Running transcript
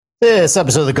This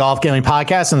episode of the Golf Gambling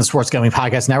Podcast and the Sports Gambling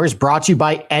Podcast Network is brought to you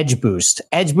by Edge Boost.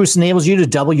 Edge Boost enables you to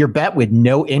double your bet with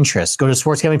no interest. Go to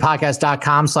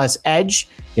sportsgamblingpodcast.com/edge.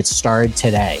 Get started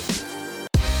today.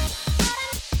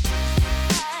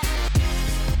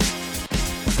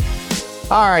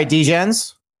 All right,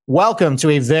 D-Gens. Welcome to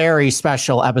a very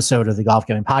special episode of the Golf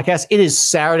Gambling Podcast. It is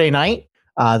Saturday night.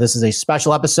 This is a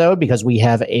special episode because we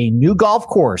have a new golf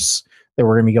course that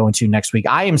we're going to be going to next week.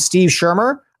 I am Steve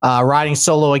Shermer. Riding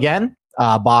solo again.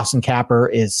 Boston Capper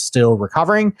is still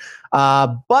recovering,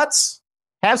 but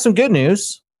have some good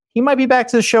news. He might be back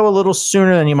to the show a little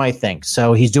sooner than you might think.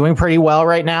 So he's doing pretty well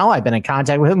right now. I've been in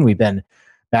contact with him. We've been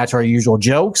back to our usual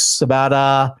jokes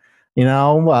about,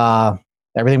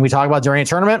 everything we talk about during a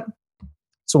tournament.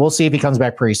 So we'll see if he comes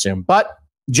back pretty soon. But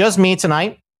just me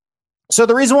tonight. So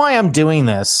the reason why I'm doing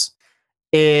this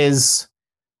is,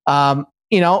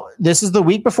 this is the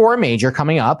week before a major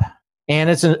coming up.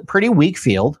 And it's a pretty weak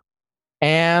field.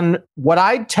 And what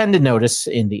I tend to notice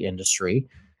in the industry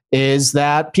is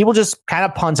that people just kind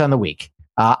of punt on the week.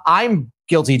 I'm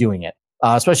guilty doing it,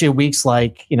 especially weeks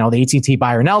like, the AT&T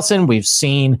Byron Nelson. We've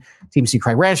seen TPC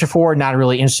Craig Ranch before, not a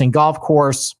really interesting golf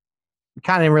course. We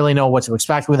kind of didn't really know what to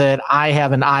expect with it. I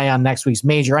have an eye on next week's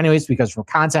major anyways, because for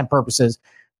content purposes,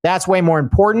 that's way more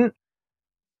important.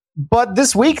 But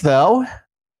this week, though,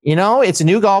 it's a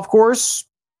new golf course.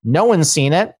 No one's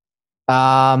seen it.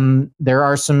 There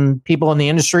are some people in the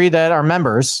industry that are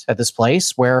members at this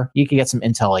place where you can get some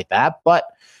intel like that. But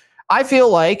I feel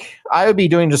like I would be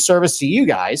doing disservice to you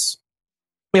guys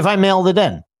if I mailed it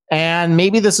in. And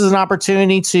maybe this is an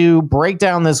opportunity to break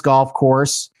down this golf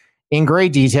course in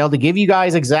great detail to give you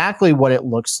guys exactly what it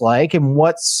looks like and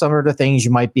what some of the things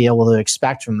you might be able to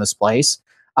expect from this place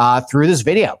through this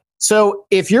video. So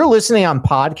if you're listening on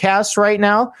podcasts right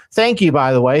now, thank you,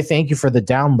 by the way. Thank you for the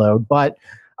download. But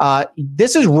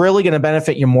this is really going to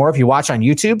benefit you more if you watch on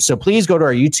YouTube. So please go to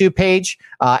our YouTube page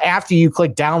after you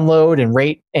click download and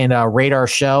rate our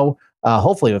show,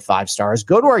 hopefully with 5 stars.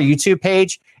 Go to our YouTube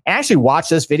page and actually watch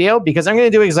this video because I'm going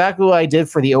to do exactly what I did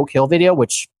for the Oak Hill video,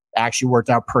 which actually worked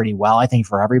out pretty well, I think,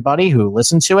 for everybody who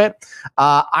listened to it.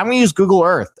 I'm going to use Google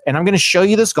Earth and I'm going to show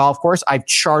you this golf course. I've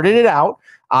charted it out.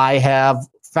 I have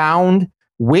found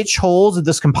which holes of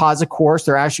this composite course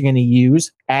they're actually going to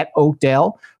use at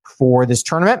Oakdale for this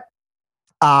tournament.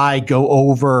 I go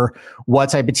over what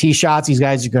type of tee shots these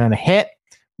guys are going to hit,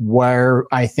 where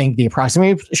I think the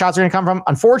approximate shots are going to come from.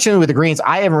 Unfortunately, with the greens,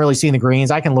 I haven't really seen the greens.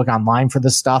 I can look online for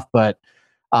this stuff, but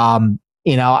I'm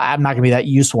not going to be that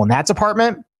useful in that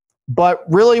department. But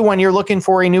really, when you're looking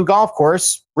for a new golf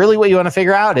course, really what you want to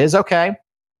figure out is, okay,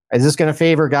 is this going to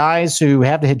favor guys who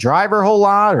have to hit driver a whole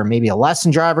lot or maybe a less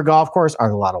than driver golf course? Are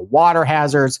there a lot of water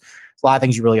hazards? There's a lot of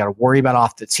things you really got to worry about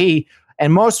off the tee.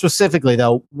 And most specifically,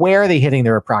 though, where are they hitting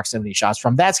their proximity shots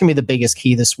from? That's going to be the biggest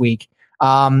key this week.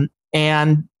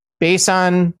 And based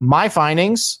on my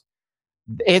findings,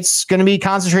 it's going to be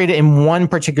concentrated in one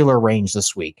particular range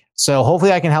this week. So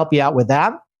hopefully I can help you out with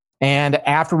that. And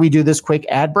after we do this quick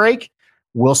ad break,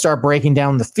 we'll start breaking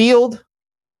down the field,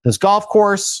 this golf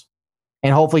course,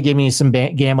 and hopefully giving you some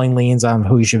gambling leans on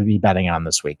who you should be betting on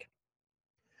this week.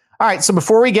 All right, so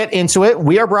before we get into it,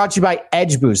 we are brought to you by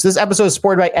Edge Boost. This episode is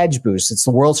supported by Edge Boost. It's the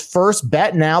world's first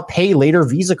bet now, pay later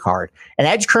Visa card. And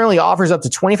Edge currently offers up to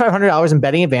 $2,500 in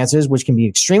betting advances, which can be an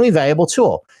extremely valuable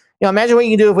tool. Imagine what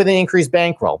you can do with an increased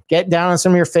bankroll. Get down on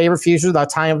some of your favorite futures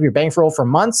without tying up your bankroll for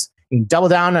months. You can double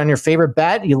down on your favorite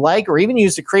bet you like, or even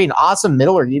use to create an awesome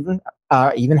middle or even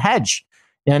hedge.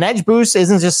 An Edge Boost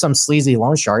isn't just some sleazy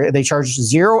loan shark. They charge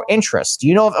 0 interest. Do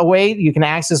you know of a way you can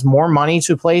access more money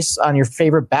to place on your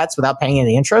favorite bets without paying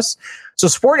any interest? So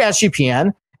support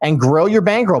SGPN and grow your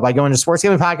bankroll by going to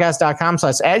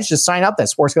sportsgamblingpodcast.com/edge. Just sign up.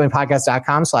 That's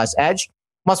sportsgamblingpodcast.com/edge.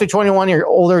 Must be 21 or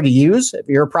older to use. If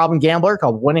you're a problem gambler,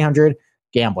 call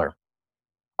 1-800-GAMBLER.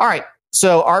 All right.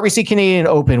 So RBC Canadian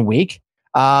Open week.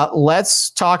 Let's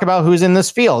talk about who's in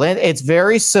this field. And it's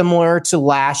very similar to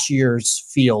last year's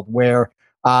field where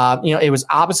it was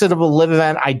opposite of a live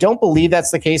event. I don't believe that's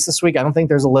the case this week. I don't think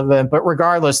there's a live event, but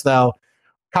regardless though,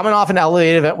 coming off an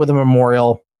elevated event with a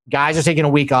Memorial, guys are taking a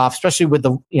week off, especially with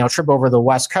the trip over the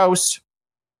West Coast.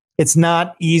 It's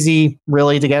not easy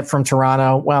really to get from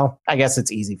Toronto. Well, I guess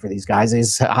it's easy for these guys. They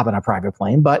just hop on a private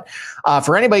plane, but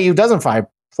for anybody who doesn't fly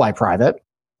private,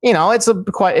 it's a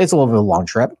little bit of a long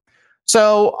trip.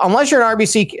 So unless you're an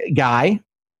RBC guy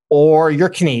or you're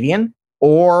Canadian,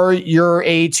 or you're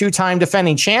a 2-time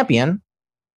defending champion,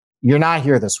 you're not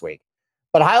here this week.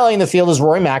 But highlighting the field is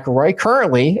Rory McIlroy,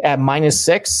 currently at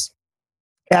 -6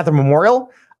 at the Memorial.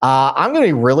 I'm going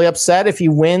to be really upset if he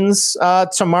wins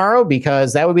tomorrow,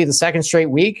 because that would be the second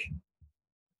straight week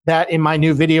that in my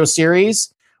new video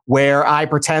series where I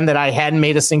pretend that I hadn't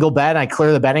made a single bet, and I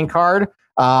clear the betting card.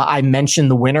 I mentioned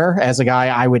the winner as a guy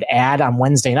I would add on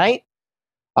Wednesday night.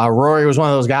 Rory was one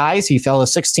of those guys. He fell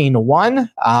to 16-1.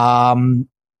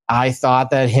 I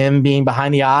thought that him being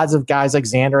behind the odds of guys like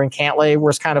Xander and Cantlay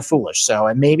was kind of foolish. So,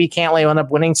 and maybe Cantlay will end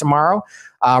up winning tomorrow.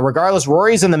 Regardless,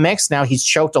 Rory's in the mix. Now he's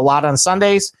choked a lot on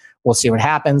Sundays. We'll see what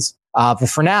happens. But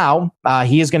for now,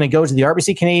 he is going to go to the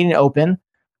RBC Canadian Open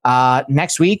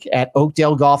next week at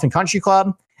Oakdale Golf and Country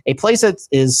Club, a place that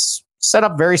is set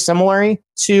up very similarly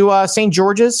to St.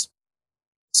 George's.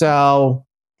 So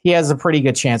he has a pretty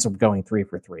good chance of going 3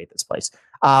 for 3 at this place.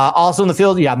 Also in the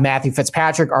field, you have Matthew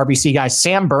Fitzpatrick, RBC guy.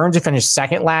 Sam Burns, who finished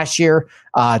second last year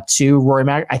to Rory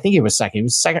Mac. I think he was second. He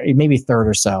was second, maybe third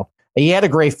or so. He had a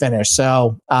great finish.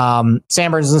 So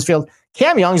Sam Burns is in this field.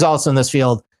 Cam Young's also in this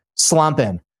field,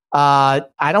 slumping. I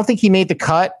don't think he made the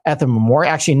cut at the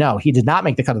Memorial. Actually, no, he did not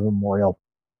make the cut of the Memorial.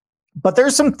 But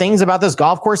there's some things about this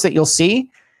golf course that you'll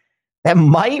see that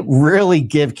might really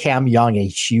give Cam Young a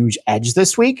huge edge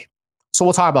this week. So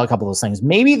we'll talk about a couple of those things.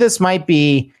 Maybe this might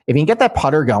be, if he can get that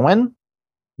putter going,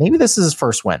 maybe this is his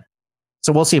first win.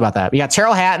 So we'll see about that. We got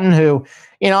Terrell Hatton, who,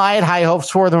 I had high hopes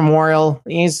for the Memorial.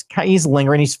 He's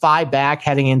lingering. He's 5 back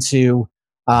heading into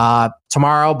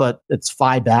tomorrow, but it's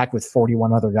 5 back with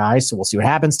 41 other guys. So we'll see what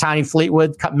happens. Tony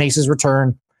Fleetwood makes his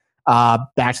return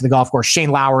back to the golf course. Shane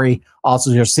Lowry,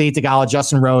 also your Steve Tagala,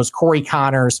 Justin Rose, Corey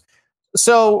Connors.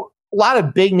 So a lot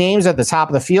of big names at the top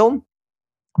of the field.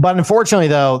 But unfortunately,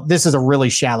 though, this is a really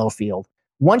shallow field.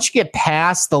 Once you get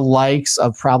past the likes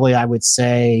of probably, I would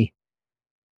say,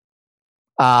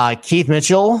 Keith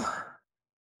Mitchell,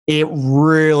 it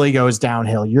really goes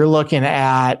downhill. You're looking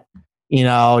at,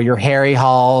 your Harry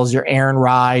Halls, your Aaron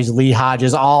Rise, Lee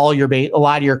Hodges, a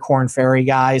lot of your Korn Ferry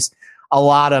guys, a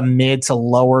lot of mid to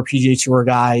lower PGA Tour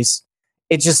guys.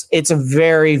 It's a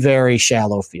very, very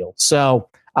shallow field. So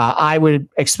I would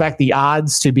expect the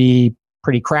odds to be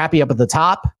pretty crappy up at the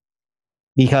top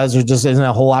because there just isn't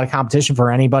a whole lot of competition for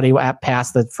anybody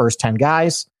past the first 10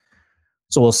 guys.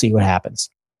 So we'll see what happens.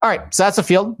 All right, so that's the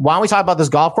field. Why don't we talk about this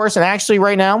golf course? And actually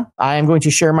right now, I am going to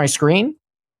share my screen.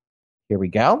 Here we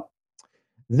go.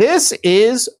 This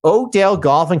is Oakdale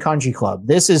Golf and Country Club.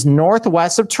 This is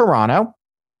northwest of Toronto.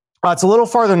 It's a little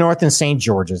farther north than St.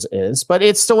 George's is, but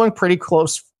it's still in pretty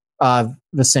close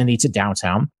vicinity to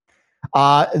downtown.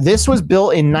 This was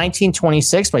built in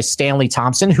 1926 by Stanley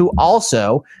Thompson, who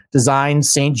also designed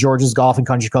St. George's Golf and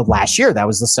Country Club last year. That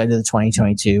was the site of the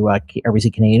 2022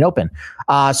 RBC Canadian Open.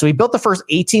 So he built the first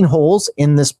 18 holes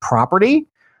in this property.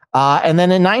 And then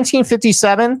in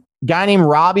 1957, a guy named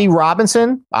Robbie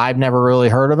Robinson, I've never really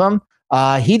heard of him,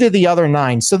 he did the other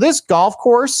 9. So this golf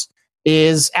course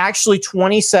is actually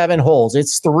 27 holes.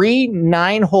 It's 3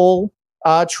 9-hole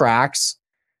tracks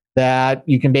that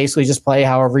you can basically just play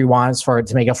however you want for it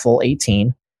to make a full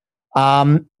 18.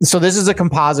 So this is a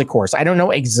composite course. I don't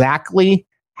know exactly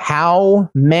how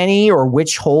many or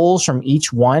which holes from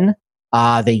each one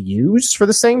they use for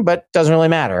this thing, but it doesn't really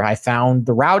matter. I found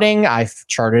the routing. I've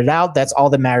charted it out. That's all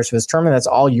that matters for this tournament. That's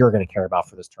all you're going to care about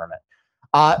for this tournament.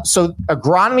 So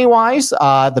agronomy wise,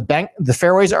 the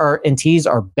fairways and tees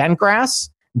are bent grass.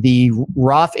 The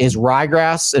rough is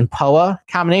ryegrass and POA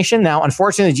combination. Now,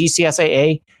 unfortunately, the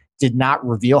GCSAA did not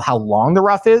reveal how long the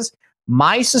rough is.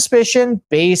 My suspicion,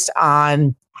 based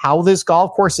on how this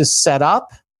golf course is set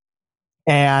up,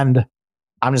 and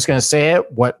I'm just going to say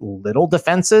it, what little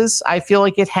defenses I feel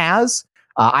like it has,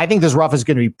 I think this rough is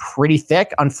going to be pretty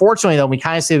thick. Unfortunately, though, we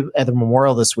kind of see at the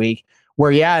Memorial this week,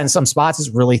 where, in some spots it's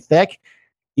really thick.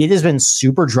 It has been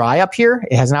super dry up here.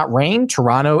 It has not rained.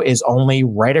 Toronto is only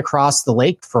right across the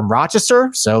lake from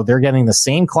Rochester, so they're getting the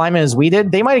same climate as we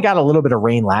did. They might have got a little bit of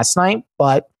rain last night,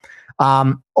 but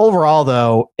overall,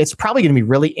 though, it's probably going to be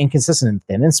really inconsistent and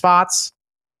thin in spots.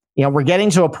 We're getting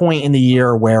to a point in the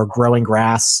year where growing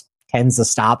grass tends to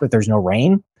stop if there's no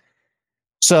rain.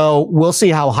 So we'll see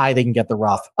how high they can get the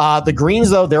rough. The greens,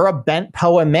 though, they're a bent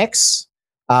POA mix.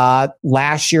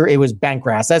 Last year, it was bent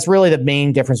grass. That's really the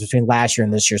main difference between last year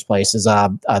and this year's place is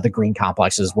the green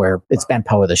complexes where it's bent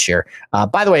POA this year.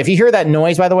 By the way, if you hear that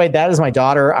noise, that is my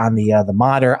daughter on the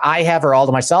monitor. I have her all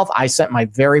to myself. I sent my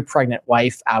very pregnant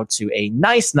wife out to a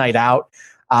nice night out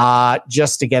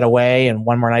just to get away and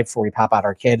one more night before we pop out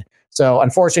our kid. So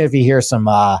unfortunately, if you hear some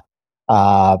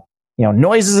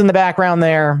noises in the background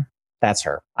there, that's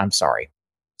her. I'm sorry.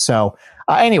 So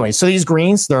anyway, so these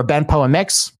greens, they're a bent POA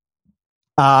mix.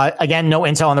 Again, no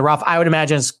intel on the rough. I would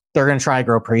imagine they're going to try to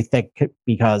grow pretty thick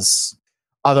because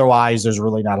otherwise there's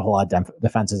really not a whole lot of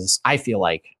defenses, I feel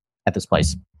like, at this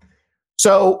place.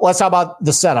 So let's talk about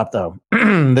the setup, though.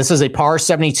 This is a par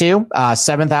 72,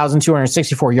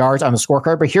 7,264 yards on the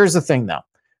scorecard. But here's the thing, though.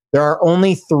 There are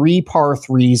only 3 par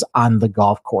 3s on the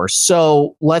golf course.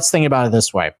 So let's think about it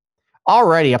this way.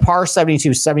 Already, a par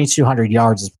 72, 7,200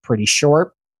 yards is pretty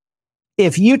short.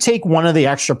 If you take one of the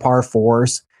extra par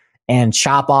 4s and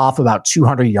chop off about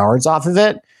 200 yards off of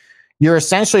it, you're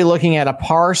essentially looking at a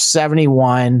par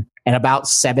 71 and about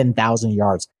 7,000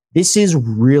 yards. This is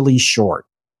really short.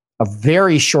 A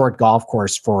very short golf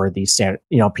course for the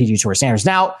PGA Tour standards.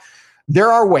 Now,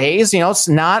 there are ways, it's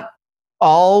not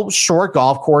all short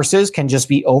golf courses can just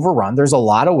be overrun. There's a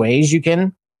lot of ways you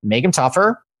can make them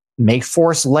tougher, make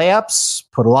forced layups,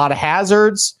 put a lot of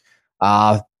hazards,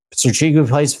 strategically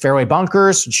placed fairway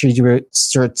bunkers,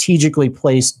 strategically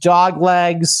placed dog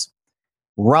legs,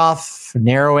 rough,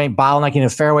 narrowing, bottlenecking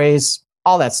of fairways,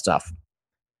 all that stuff.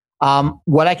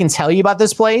 What I can tell you about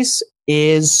this place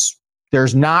is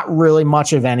there's not really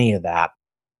much of any of that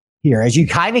here. As you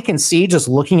kind of can see, just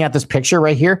looking at this picture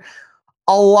right here,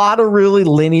 a lot of really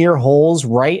linear holes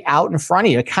right out in front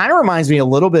of you. It kind of reminds me a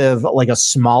little bit of like a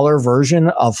smaller version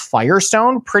of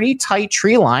Firestone, pretty tight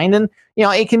tree line. And,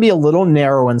 it can be a little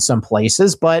narrow in some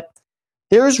places, but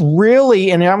there's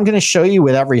really, and I'm going to show you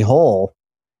with every hole,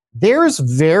 there's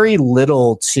very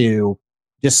little to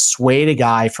dissuade a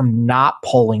guy from not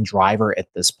pulling driver at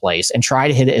this place and try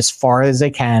to hit it as far as they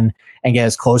can and get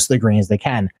as close to the green as they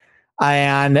can.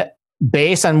 And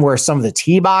based on where some of the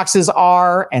tee boxes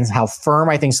are and how firm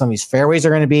I think some of these fairways are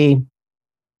going to be,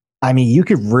 I mean, you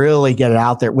could really get it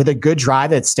out there with a good drive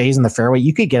that stays in the fairway.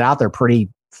 You could get out there pretty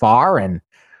far and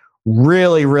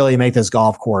really, really make this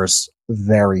golf course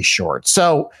very short.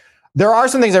 So there are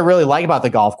some things I really like about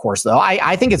the golf course, though.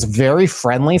 I think it's very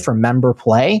friendly for member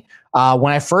play.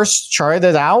 When I first charted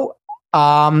it out,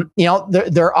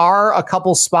 there are a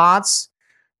couple spots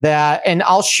that, and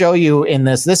I'll show you in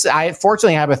this. I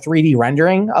fortunately have a 3D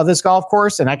rendering of this golf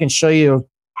course, and I can show you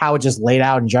how it just laid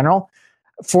out in general.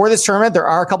 For this tournament, there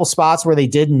are a couple spots where they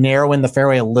did narrow in the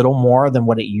fairway a little more than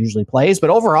what it usually plays. But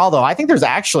overall, though, I think there's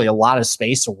actually a lot of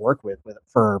space to work with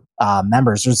for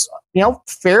members. There's,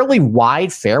 fairly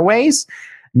wide fairways,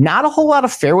 not a whole lot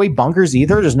of fairway bunkers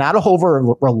either. There's not a whole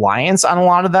reliance on a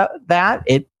lot of that.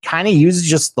 It kind of uses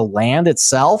just the land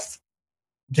itself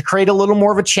to create a little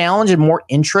more of a challenge and more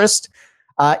interest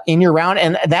in your round.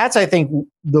 And that's, I think,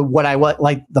 what I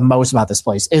like the most about this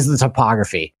place is the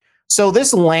topography. So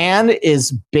this land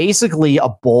is basically a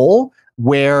bowl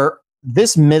where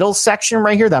this middle section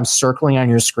right here that I'm circling on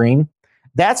your screen,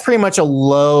 that's pretty much a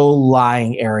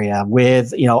low-lying area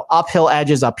with, uphill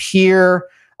edges up here.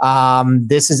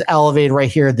 This is elevated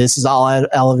right here. This is all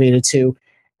elevated too.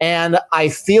 And I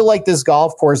feel like this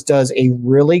golf course does a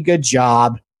really good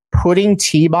job putting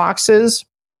tee boxes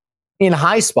in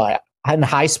high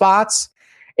spots,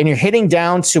 and you're hitting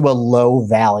down to a low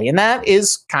valley. And that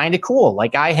is kind of cool.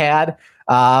 Like I had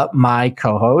my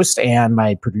co-host and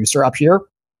my producer up here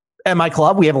at my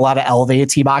club. We have a lot of elevated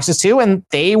tee boxes too. And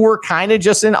they were kind of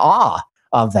just in awe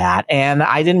of that. And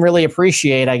I didn't really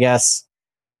appreciate, I guess,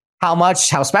 how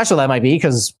special that might be,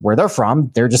 because where they're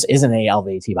from, there just isn't any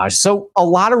elevated tee boxes. So a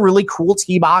lot of really cool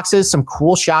tee boxes, some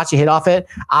cool shots you hit off it.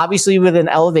 Obviously, with an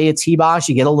elevated tee box,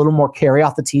 you get a little more carry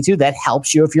off the tee too. That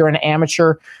helps you if you're an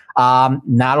amateur.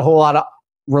 Not a whole lot of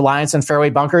reliance on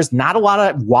fairway bunkers. Not a lot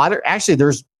of water. Actually,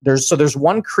 there's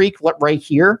one creek right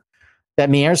here that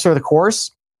meanders through the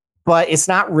course, but it's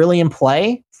not really in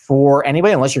play for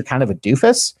anybody unless you're kind of a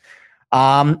doofus.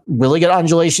 Really good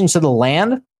undulations to the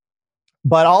land.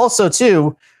 But also,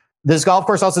 too, this golf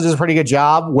course also does a pretty good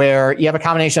job where you have a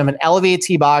combination of an elevated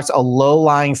tee box, a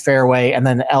low-lying fairway, and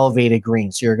then an elevated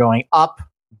green. So you're going up,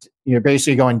 you're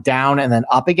basically going down and then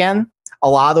up again. A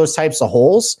lot of those types of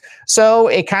holes. So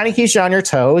it kind of keeps you on your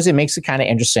toes. It makes it kind of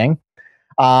interesting.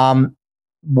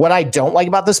 What I don't like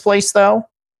about this place, though,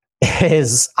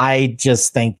 is I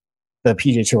just think the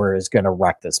PGA Tour is going to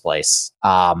wreck this place.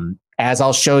 As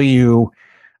I'll show you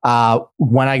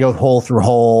when I go hole through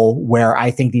hole where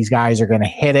I think these guys are going to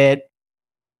hit it,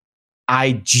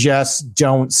 I just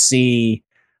don't see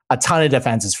a ton of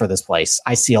defenses for this place.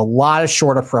 I see a lot of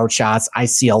short approach shots. I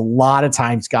see a lot of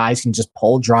times guys can just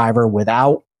pull driver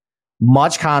without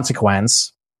much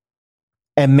consequence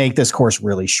and make this course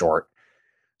really short.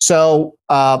 So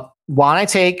why don't I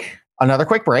take another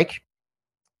quick break?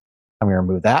 I'm going to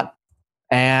remove that.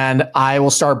 And I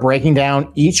will start breaking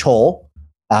down each hole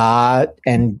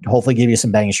and hopefully give you some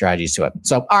banging strategies to it.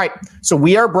 So, all right. So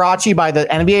we are brought to you by the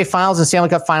NBA Finals and Stanley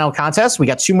Cup Final Contest. We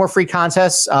got 2 more free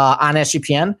contests on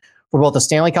SGPN for both the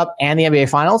Stanley Cup and the NBA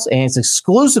Finals, and it's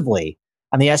exclusively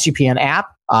on the SGPN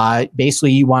app.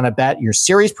 Basically, you want to bet your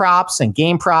series props and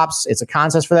game props. It's a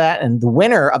contest for that. And the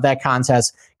winner of that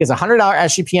contest is a $100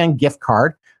 SGPN gift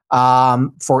card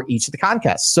for each of the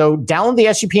contests. So download the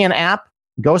SGPN app,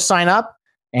 go sign up,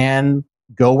 and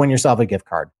go win yourself a gift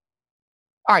card.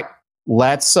 All right,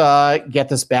 let's get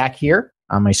this back here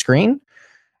on my screen.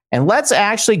 And let's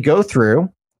actually go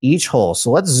through each hole.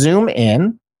 So let's zoom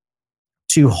in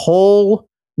to hole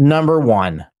number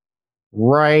 1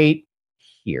 right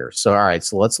here. So, all right,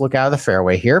 so let's look out of the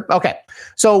fairway here. Okay,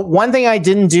 so one thing I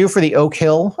didn't do for the Oak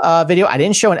Hill video, I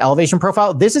didn't show an elevation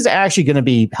profile. This is actually going to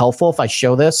be helpful if I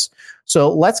show this.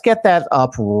 So let's get that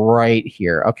up right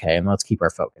here. Okay, and let's keep our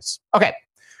focus. Okay,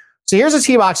 so here's a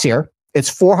tee box here. It's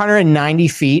 490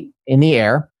 feet in the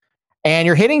air, and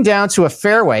you're hitting down to a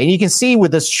fairway. And you can see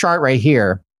with this chart right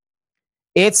here,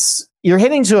 you're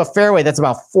hitting to a fairway that's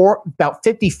about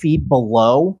 50 feet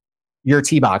below your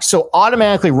tee box. So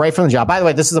automatically right from the job. By the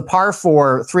way, this is a par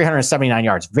 4, 379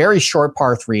 yards, very short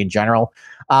par 3 in general.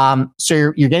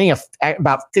 So you're getting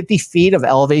about 50 feet of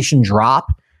elevation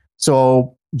drop.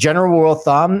 So general rule of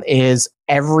thumb is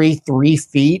every 3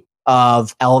 feet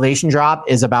of elevation drop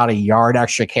is about a yard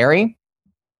extra carry.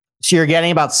 So you're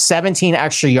getting about 17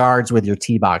 extra yards with your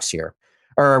tee box here,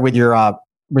 or with your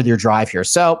drive here.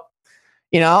 So,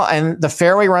 and the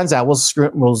fairway runs out. We'll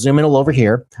zoom in a little over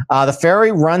here. The fairway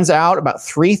runs out about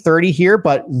 330 here,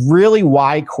 but really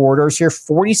wide corridors here,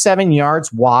 47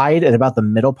 yards wide at about the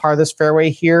middle part of this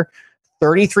fairway here.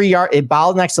 33 yards. It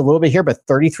bottlenecks a little bit here, but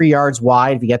 33 yards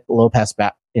wide if you get low past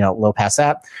that.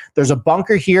 There's a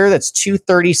bunker here that's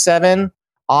 237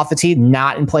 off the tee,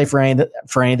 not in play for any of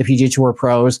the PGA Tour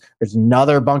pros. There's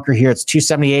another bunker here. It's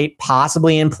 278,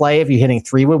 possibly in play if you're hitting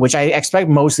 3-wood, which I expect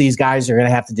most of these guys are going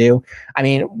to have to do. I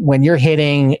mean, when you're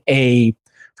hitting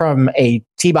from a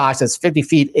tee box that's 50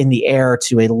 feet in the air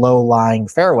to a low-lying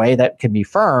fairway that can be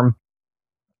firm,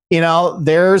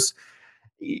 there's,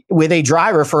 with a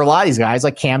driver for a lot of these guys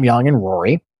like Cam Young and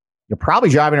Rory, you're probably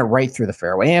driving it right through the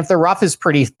fairway. And if the rough is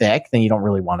pretty thick, then you don't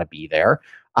really want to be there.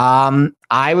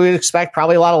 I would expect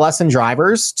probably a lot of lesson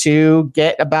drivers to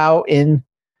get about in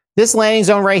this landing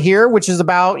zone right here, which is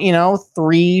about,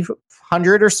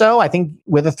 300 or so. I think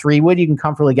with a 3-wood, you can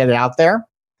comfortably get it out there.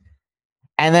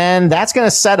 And then that's going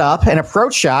to set up an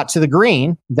approach shot to the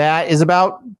green that is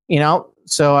about,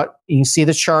 so you can see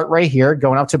the chart right here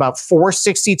going up to about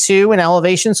 462 in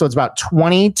elevation. So it's about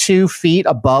 22 feet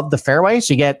above the fairway.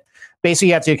 So you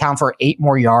have to account for 8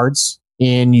 more yards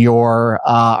in your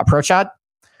approach shot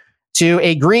to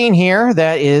a green here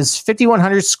that is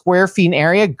 5,100 square feet in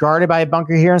area, guarded by a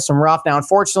bunker here and some rough. Now,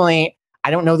 unfortunately,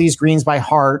 I don't know these greens by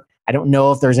heart. I don't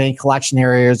know if there's any collection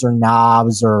areas or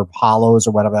knobs or hollows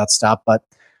or whatever that stuff. But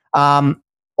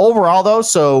overall, though,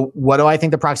 so what do I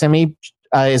think the proximity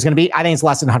is going to be? I think it's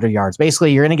less than 100 yards.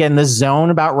 Basically, you're going to get in this zone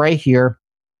about right here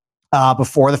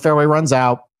before the fairway runs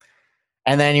out.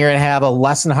 And then you're going to have a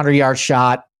less than 100-yard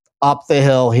shot up the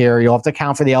hill here. You'll have to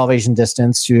account for the elevation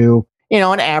distance to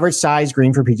an average size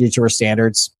green for PGA Tour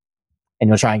standards, and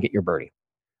you'll try and get your birdie.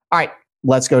 All right,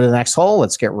 let's go to the next hole.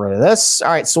 Let's get rid of this.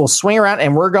 All right, so we'll swing around,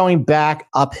 and we're going back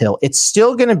uphill. It's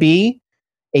still going to be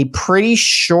a pretty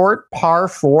short par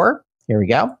 4. Here we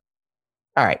go.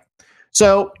 All right,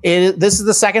 so this is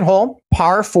the second hole,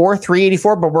 par 4,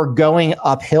 384, but we're going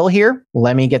uphill here.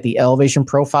 Let me get the elevation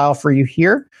profile for you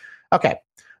here. Okay,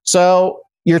 so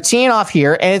you're teeing off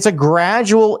here, and it's a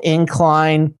gradual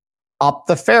incline up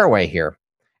the fairway here.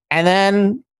 And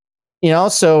then,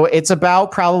 so it's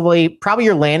about probably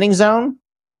your landing zone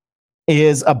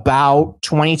is about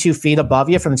 22 feet above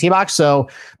you from the tee box. So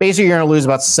basically you're going to lose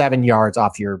about 7 yards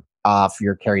off your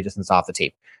carry distance off the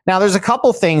tee. Now there's a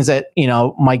couple things that,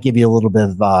 might give you a little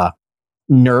bit of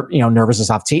nervousness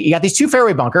off the tee. You got these 2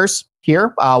 fairway bunkers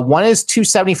here. One is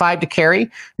 275 to carry.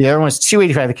 The other one is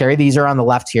 285 to carry. These are on the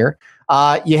left here.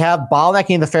 You have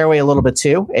bottlenecking the fairway a little bit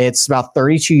too. It's about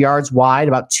 32 yards wide,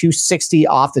 about 260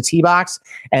 off the tee box,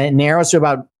 and it narrows to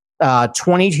about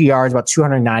 22 yards, about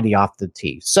 290 off the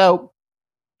tee. So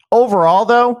overall,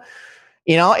 though,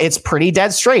 it's pretty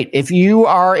dead straight. If you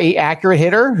are a accurate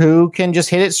hitter who can just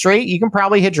hit it straight, you can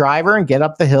probably hit driver and get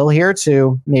up the hill here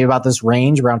to maybe about this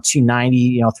range around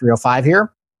 290, 305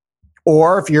 here.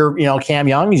 Or if you're, Cam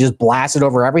Young, you just blast it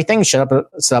over everything, set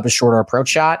up a shorter approach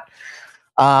shot.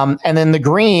 And then the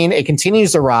green, it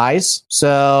continues to rise.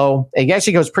 So it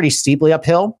actually goes pretty steeply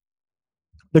uphill.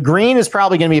 The green is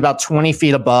probably going to be about 20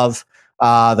 feet above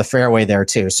the fairway there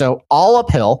too. So all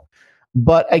uphill.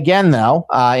 But again, though,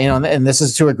 and this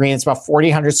is to a green, it's about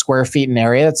 4,000 square feet in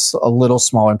area. It's a little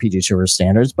smaller in PGA Tour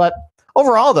standards. But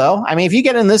overall, though, I mean, if you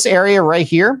get in this area right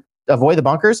here, avoid the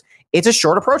bunkers, it's a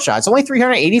short approach shot. It's only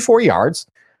 384 yards.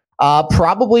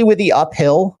 Probably with the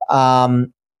uphill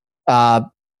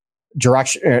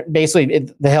direction. Basically,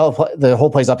 the whole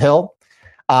plays uphill.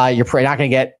 You're probably not going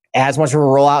to get as much of a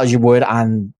rollout as you would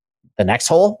on the next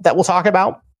hole that we'll talk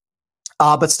about.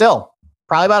 But still,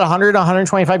 probably about 100 to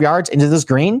 125 yards into this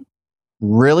green.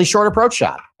 Really short approach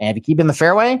shot. And if you keep in the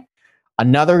fairway,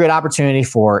 another good opportunity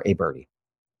for a birdie.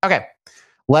 Okay,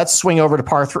 let's swing over to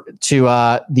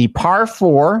the par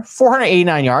 4,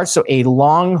 489 yards, so a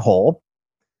long hole.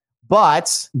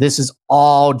 But this is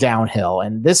all downhill.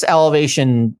 And this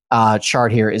elevation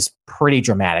chart here is pretty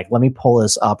dramatic. Let me pull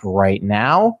this up right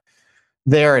now.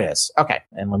 There it is. Okay,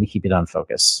 and let me keep it on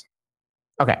focus.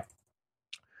 Okay.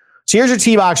 So here's your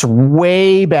tee box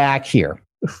way back here,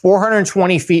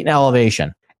 420 feet in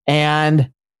elevation.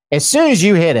 And as soon as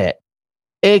you hit it,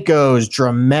 it goes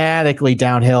dramatically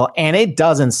downhill and it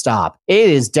doesn't stop. It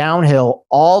is downhill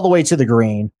all the way to the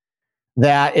green.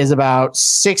 That is about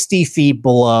 60 feet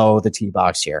below the tee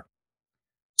box here.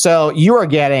 So you are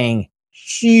getting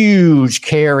huge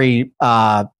carry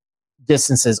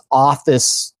distances off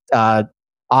this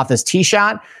tee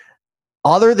shot.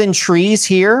 Other than trees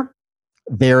here,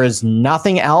 there is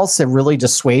nothing else that really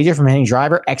dissuades you from hitting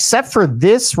driver except for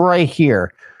this right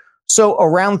here. So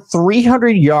around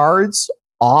 300 yards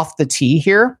off the tee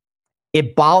here,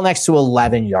 it bottlenecks to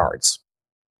 11 yards,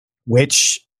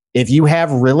 which if you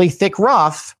have really thick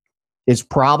rough is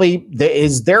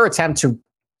their attempt to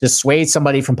dissuade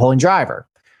somebody from pulling driver.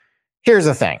 Here's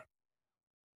the thing.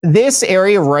 This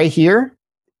area right here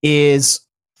is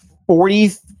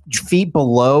 40 feet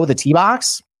below the tee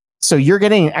box. So you're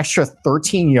getting an extra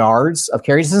 13 yards of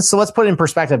carry distance. So let's put it in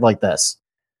perspective like this.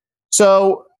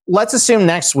 So let's assume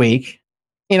next week,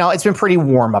 it's been pretty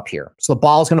warm up here. So the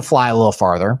ball is going to fly a little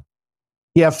farther.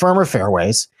 You have firmer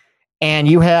fairways and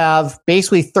you have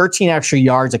basically 13 extra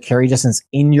yards of carry distance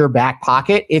in your back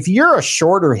pocket. If you're a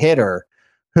shorter hitter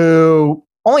who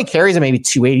only carries at maybe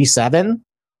 287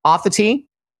 off the tee,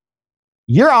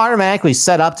 you're automatically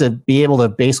set up to be able to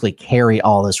basically carry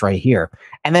all this right here.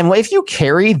 And then if you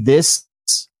carry this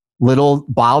little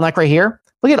bottleneck right here,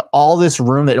 look at all this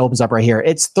room that opens up right here.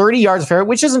 It's 30 yards of fairway,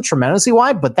 which isn't tremendously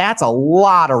wide, but that's a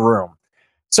lot of room.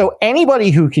 So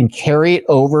anybody who can carry it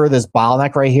over this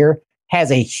bottleneck right here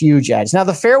has a huge edge. Now,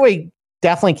 the fairway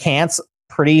definitely cants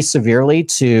pretty severely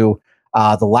to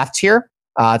the left here.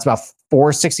 It's about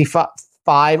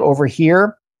 465 over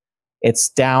here. It's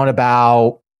down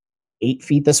about 8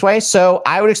 feet this way. So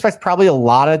I would expect probably a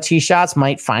lot of tee shots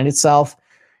might find itself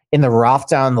in the rough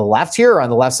down the left here or on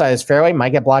the left side of this fairway, might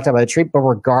get blocked out by the tree. But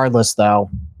regardless, though,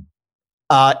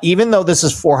 even though this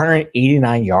is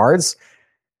 489 yards,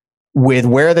 with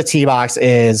where the tee box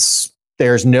is,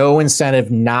 there's no incentive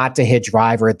not to hit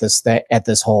driver at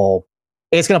this hole.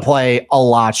 It's going to play a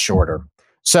lot shorter.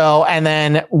 So, and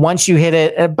then once you hit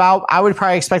it I would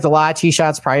probably expect a lot of tee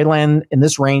shots probably land in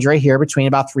this range right here between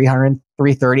about 300 and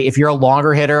 330. If you're a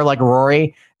longer hitter like Rory,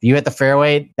 if you hit the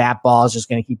fairway, that ball is just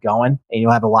going to keep going and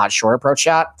you'll have a lot shorter approach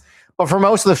shot. But for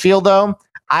most of the field, though,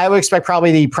 I would expect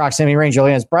probably the proximity range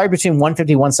is probably between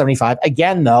 150 and 175.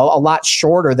 Again, though, a lot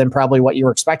shorter than probably what you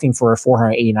were expecting for a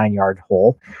 489-yard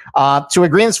hole. To a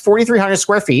green that's 4,300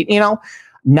 square feet,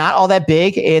 not all that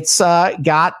big. It's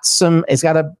got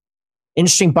a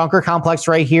interesting bunker complex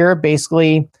right here.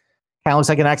 Basically, kind of looks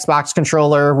like an Xbox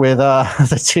controller with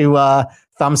the two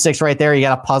thumbsticks right there. You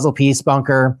got a puzzle piece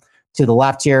bunker to the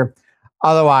left here.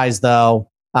 Otherwise, though,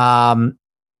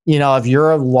 if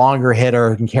you're a longer hitter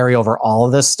who can carry over all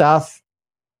of this stuff,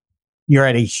 you're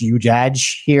at a huge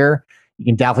edge here. You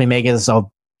can definitely make it a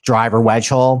driver wedge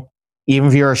hole. Even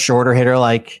if you're a shorter hitter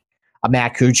like a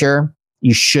Matt Kuchar,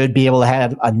 you should be able to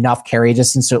have enough carry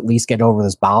distance to at least get over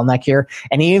this bottleneck here.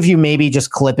 And even if you maybe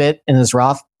just clip it in this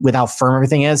rough with how firm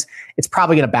everything is, it's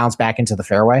probably going to bounce back into the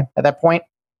fairway at that point.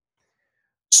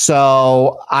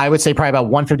 So I would say probably about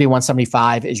 150,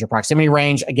 175 is your proximity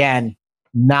range. Again,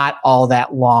 not all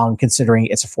that long considering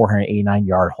it's a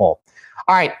 489-yard hole.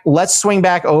 All right, let's swing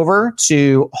back over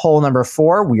to hole number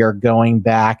 4. We are going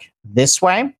back this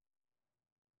way.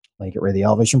 Let me get rid of the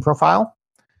elevation profile.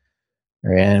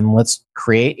 And let's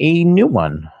create a new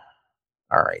one.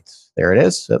 All right, there it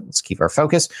is. So let's keep our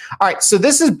focus. All right, so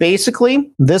this is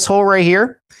basically, this hole right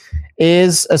here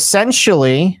is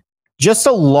essentially just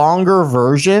a longer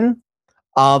version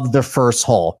of the first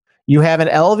hole. You have an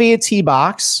elevated tee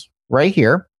box right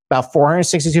here, about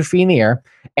 462 feet in the air,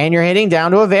 and you're heading down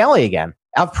to a valley again,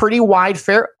 a pretty wide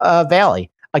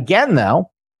valley. Again, though,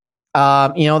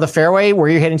 the fairway where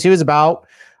you're heading to is about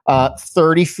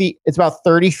 30 feet. It's about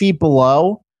 30 feet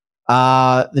below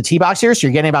the tee box here. So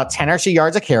you're getting about 10 extra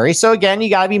yards of carry. So again, you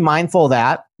got to be mindful of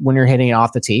that. when you're hitting it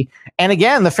off the tee. And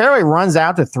again, the fairway runs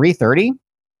out to 330,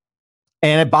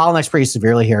 and it bottlenecks pretty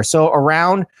severely here. So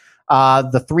around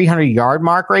the 300-yard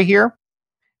mark right here,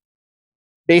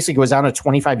 basically goes down to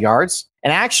 25 yards.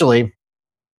 And actually,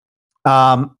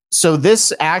 so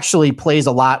this actually plays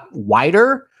a lot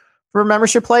wider for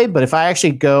membership play. But if I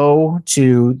actually go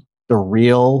to the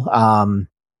real,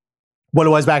 what it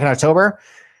was back in October,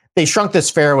 they shrunk this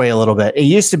fairway a little bit. It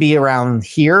used to be around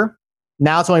here.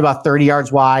 Now it's only about 30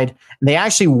 yards wide. And they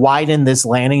actually widened this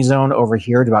landing zone over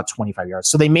here to about 25 yards.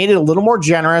 So they made it a little more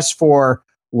generous for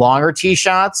longer tee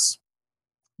shots,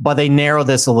 but they narrowed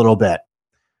this a little bit.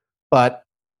 But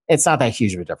it's not that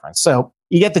huge of a difference. So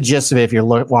you get the gist of it if you're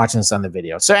watching this on the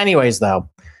video. So anyways, though,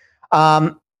 so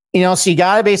you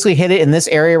got to basically hit it in this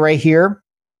area right here,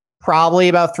 probably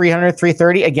about 300,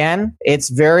 330. Again,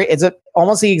 it's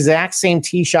almost the exact same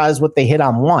tee shot as what they hit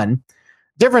on one.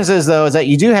 Difference is, though, is that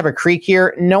you do have a creek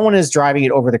here. No one is driving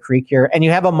it over the creek here. And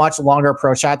you have a much longer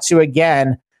approach shot to,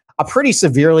 again, a pretty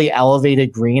severely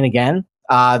elevated green again.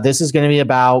 This is going to be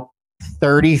about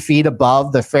 30 feet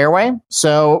above the fairway.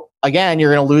 So again,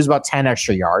 you're going to lose about 10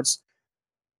 extra yards.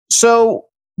 So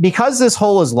because this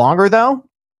hole is longer, though,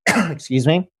 excuse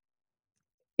me,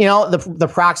 the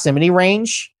proximity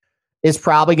range is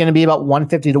probably going to be about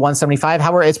 150 to 175.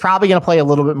 However, it's probably going to play a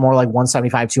little bit more like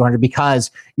 175, 200 because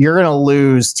you're going to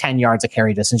lose 10 yards of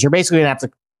carry distance. You're basically going to have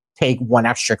to take one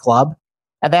extra club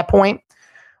at that point.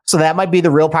 So that might be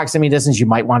the real proximity distance you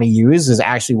might want to use is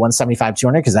actually 175,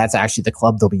 200 because that's actually the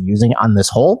club they'll be using on this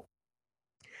hole.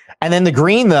 And then the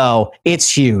green, though,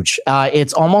 it's huge.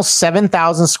 It's almost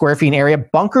 7,000 square feet in area.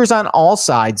 Bunkers on all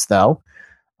sides, though.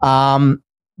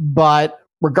 But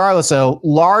regardless, though,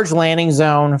 large landing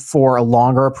zone for a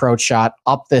longer approach shot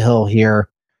up the hill here.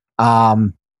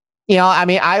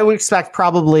 I would expect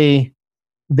probably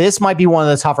this might be one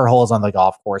of the tougher holes on the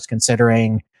golf course,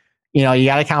 considering, you got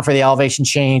to account for the elevation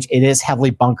change. It is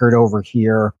heavily bunkered over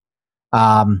here.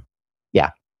 Yeah.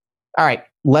 All right.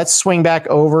 Let's swing back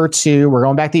over we're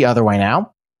going back the other way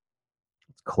now.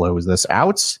 Let's close this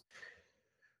out.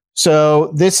 So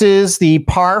this is the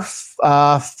par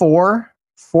 4,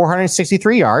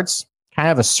 463 yards, kind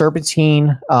of a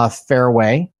serpentine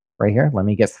fairway right here. Let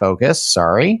me get focused.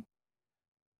 Sorry.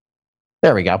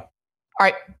 There we go. All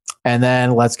right. And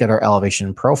then let's get our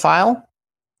elevation profile.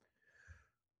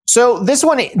 So this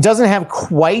one doesn't have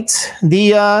quite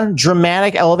the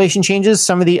dramatic elevation changes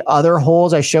some of the other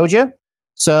holes I showed you.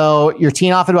 So you're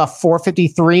teeing off at about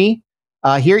 453.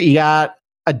 Here you got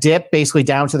a dip basically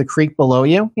down to the creek below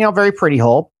you. Very pretty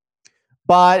hole.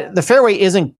 But the fairway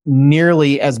isn't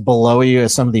nearly as below you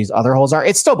as some of these other holes are.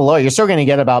 It's still below you. You're still going to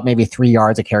get about maybe 3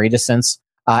 yards of carry distance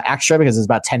extra because it's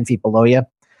about 10 feet below you.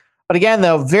 But again,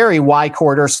 though, very wide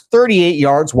corridors, 38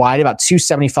 yards wide, about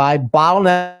 275.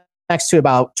 Bottleneck next to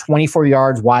about 24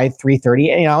 yards wide, 330.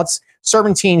 And, it's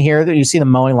serpentine here that you see the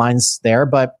mowing lines there.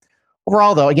 But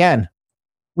overall, though, again,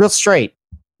 real straight.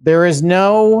 There's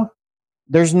nothing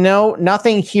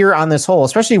here on this hole,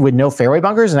 especially with no fairway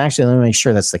bunkers. And actually, let me make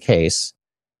sure that's the case.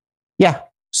 Yeah,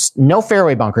 no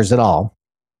fairway bunkers at all.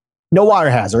 No water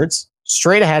hazards.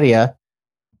 Straight ahead of you.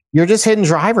 You're just hitting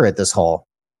driver at this hole.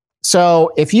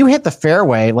 So if you hit the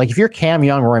fairway, like if you're Cam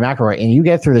Young, Rory McIlroy, and you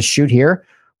get through the chute here,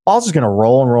 ball's just going to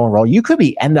roll and roll and roll. You could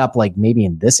end up like maybe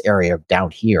in this area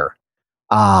down here,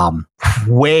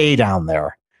 way down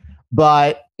there.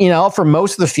 But, for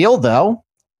most of the field, though,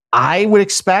 I would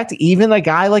expect even a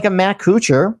guy like a Matt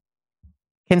Kuchar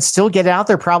can still get out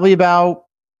there probably about,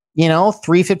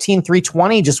 315,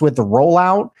 320 just with the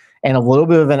rollout and a little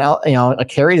bit of a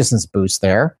carry distance boost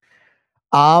there.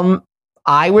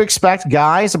 I would expect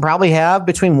guys to probably have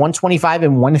between 125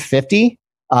 and 150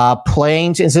 playing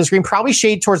into the screen, probably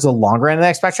shade towards the longer end of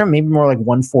that spectrum, maybe more like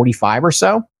 145 or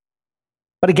so.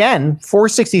 But again,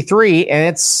 463,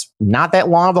 and it's not that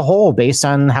long of a hole based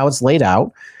on how it's laid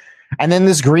out. And then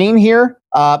this green here,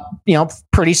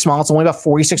 pretty small. It's only about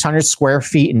 4,600 square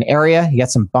feet in area. You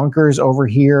got some bunkers over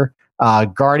here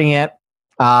guarding it.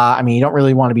 You don't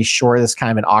really want to be sure. This is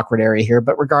kind of an awkward area here,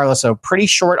 but regardless, so pretty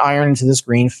short iron into this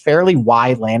green, fairly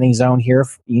wide landing zone here.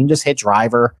 You can just hit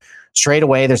driver straight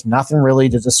away. There's nothing really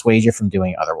to dissuade you from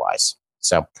doing otherwise.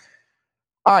 So,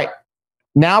 all right.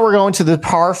 Now we're going to the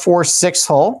par 4 6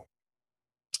 hole,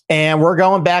 and we're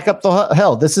going back up the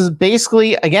hill. This is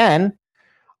basically, again,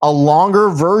 a longer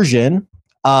version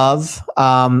of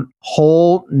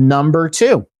hole number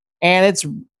 2, and it's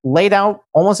laid out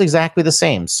almost exactly the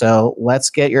same. So let's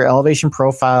get your elevation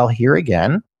profile here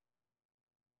again.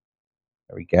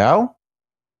 There we go.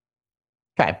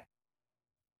 Okay.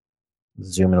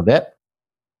 Zoom in a bit.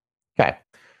 Okay.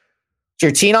 So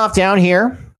you're teeing off down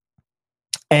here.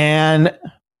 And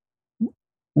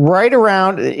right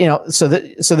around, so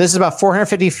this is about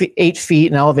 458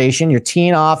 feet in elevation. You're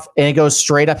teeing off and it goes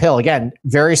straight uphill. Again,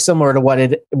 very similar to what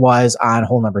it was on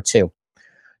hole number 2.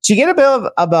 So you get a bit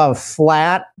of a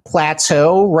flat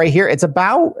plateau right here. It's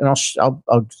about, and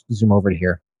I'll zoom over to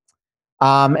here.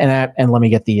 And let me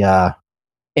get the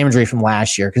imagery from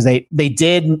last year, because they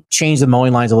did change the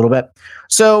mowing lines a little bit.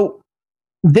 So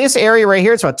this area right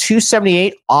here, it's about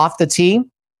 278 off the tee,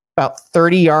 about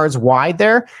 30 yards wide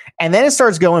there. And then it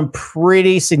starts going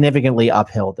pretty significantly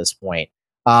uphill at this point,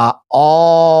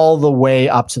 all the way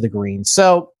up to the green.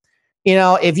 So,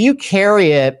 if you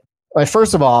carry it,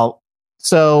 first of all,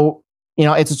 so,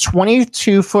 it's a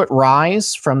 22-foot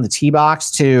rise from the tee box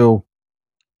to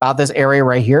about this area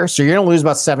right here. So you're going to lose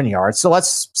about 7 yards. So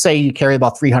let's say you carry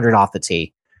about 300 off the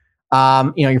tee.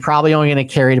 You're probably only going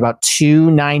to carry it about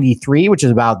 293, which is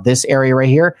about this area right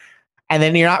here. And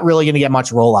then you're not really going to get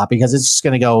much roll up, because it's just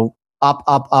going to go up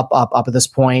at this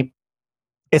point.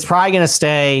 It's probably going to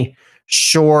stay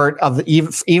short of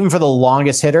even for the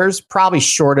longest hitters, probably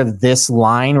short of this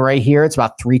line right here. It's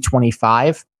about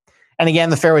 325. And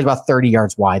again, the fairway is about 30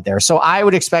 yards wide there. So I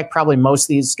would expect probably most of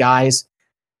these guys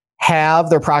have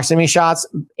their proximity shots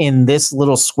in this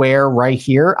little square right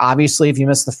here. Obviously, if you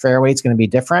miss the fairway, it's going to be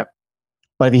different.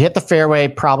 But if you hit the fairway,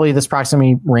 probably this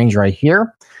proximity range right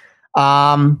here.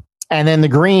 And then the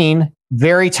green,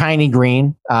 very tiny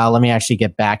green. Let me actually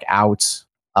get back out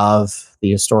of the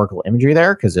historical imagery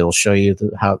there, because it'll show you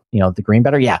how the green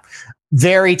better. Yeah.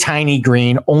 Very tiny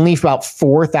green, only about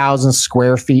 4,000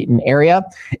 square feet in area.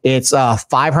 It's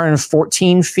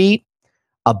 514 feet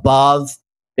above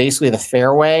basically the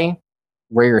fairway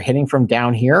where you're hitting from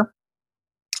down here.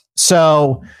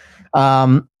 So,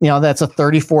 that's a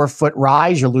 34-foot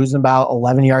rise. You're losing about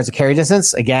 11 yards of carry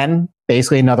distance. Again,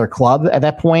 basically another club at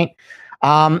that point.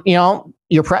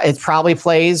 It probably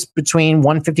plays between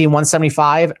 150 and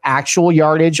 175 actual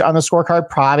yardage on the scorecard.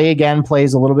 Probably again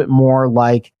plays a little bit more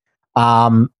like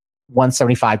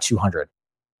 175, 200.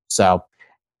 So,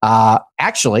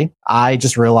 actually, I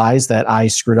just realized that I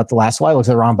screwed up the last hole. I looked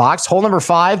at the wrong box. Hole number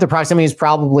 5, the proximity is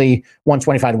probably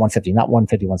 125 to 150, not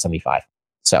 150, 175.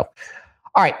 So,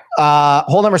 all right.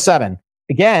 Hole number 7.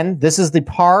 Again, this is the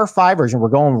par 5 version. We're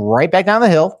going right back down the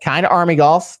hill, kind of Army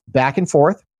golf, back and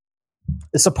forth.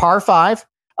 It's a par 5,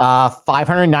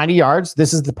 590 yards.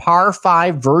 This is the par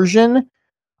 5 version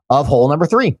of hole number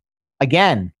 3.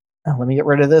 Again, let me get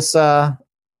rid of this.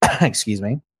 Excuse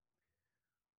me.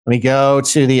 Let me go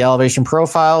to the elevation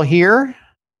profile here.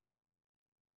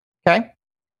 Okay.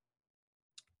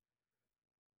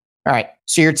 All right.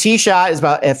 So your tee shot is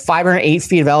about at 508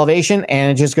 feet of elevation,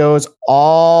 and it just goes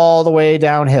all the way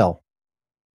downhill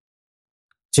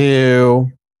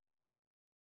to,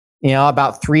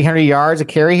 about 300 yards of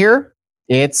carry here.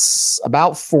 It's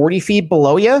about 40 feet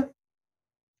below you.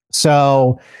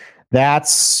 So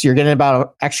you're getting about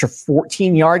an extra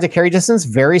 14 yards of carry distance,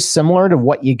 very similar to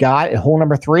what you got at hole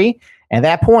number 3. And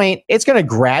at that point, it's going to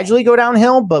gradually go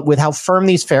downhill, but with how firm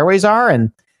these fairways are,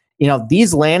 and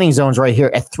these landing zones right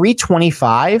here at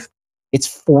 325, it's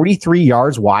 43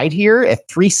 yards wide here. At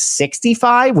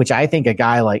 365, which I think a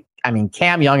guy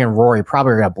Cam Young and Rory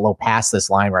probably are going to blow past this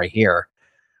line right here.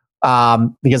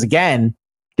 Because again,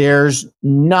 there's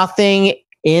nothing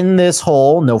in this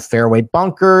hole, no fairway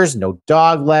bunkers, no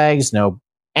dog legs, no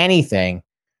anything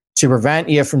to prevent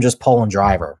you from just pulling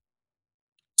driver.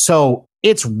 So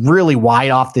it's really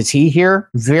wide off the tee here,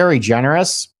 very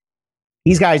generous.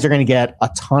 These guys are going to get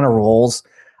a ton of rolls,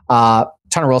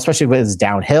 especially when it's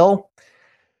downhill.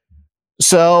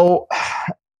 So,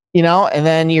 and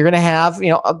then you're going to have,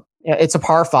 it's a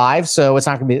par 5, so it's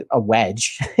not going to be a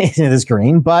wedge into this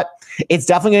green, but it's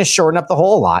definitely going to shorten up the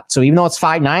hole a lot. So even though it's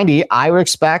 590, I would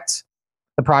expect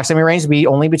the proximity range to be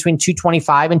only between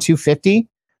 225 and 250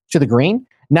 to the green.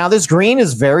 Now, this green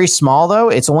is very small, though.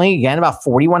 It's only, again, about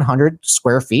 4,100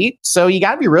 square feet. So you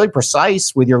got to be really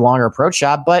precise with your longer approach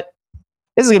shot, but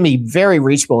this is going to be very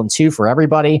reachable in 2 for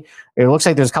everybody. It looks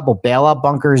like there's a couple bailout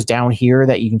bunkers down here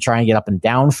that you can try and get up and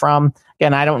down from.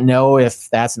 Again, I don't know if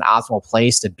that's an optimal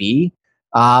place to be.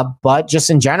 But just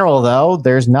in general, though,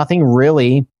 there's nothing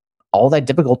really all that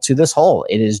difficult to this hole.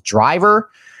 It is driver,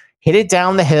 hit it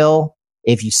down the hill.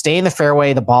 If you stay in the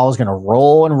fairway, the ball is going to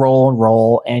roll and roll and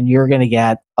roll, and you're going to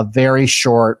get a very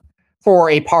short, for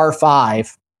a par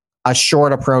 5, a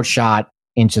short approach shot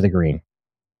into the green.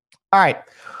 All right.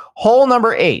 Hole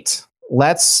number 8.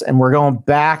 And we're going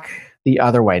back the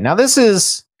other way. Now, this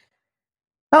is,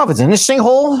 I don't know if it's an interesting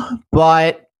hole,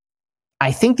 but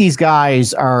I think these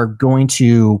guys are going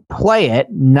to play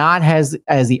it not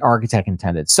as the architect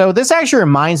intended. So this actually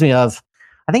reminds me of,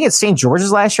 I think it's St.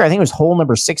 George's last year. I think it was hole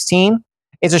number 16.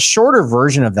 It's a shorter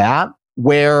version of that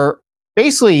where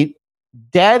basically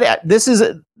this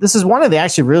is one of the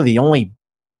actually really the only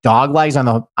dog legs on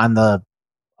the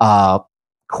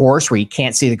course where you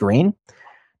can't see the green.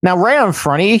 Now, right in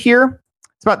front of you here,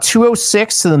 it's about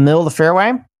 206 to the middle of the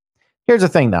fairway. Here's the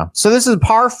thing, though. So this is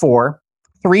par 4,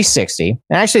 360.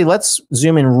 And actually, let's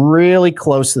zoom in really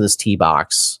close to this tee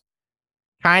box.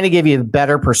 Kind of give you a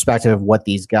better perspective of what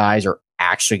these guys are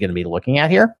actually going to be looking at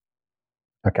here.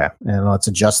 Okay, and let's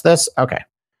adjust this. Okay.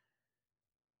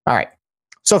 All right.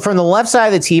 So from the left side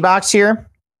of the tee box here,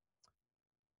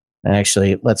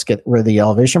 actually, let's get rid of the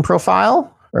elevation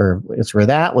profile, or let's rid of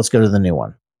that. Let's go to the new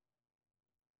one.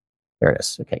 There it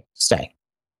is. Okay, stay.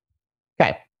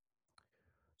 Okay.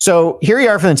 So here you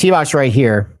are from the tee box right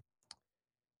here.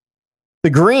 The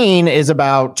green is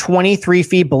about 23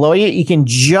 feet below you. You can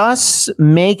just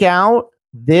make out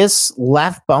this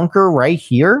left bunker right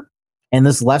here and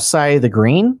this left side of the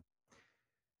green.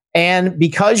 And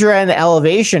because you're at an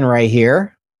elevation right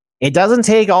here, it doesn't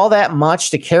take all that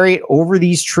much to carry it over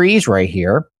these trees right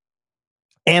here.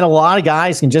 And a lot of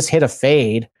guys can just hit a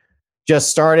fade, just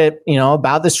start it,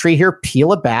 about this tree here,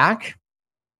 peel it back.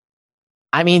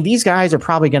 I mean, these guys are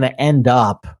probably going to end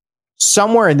up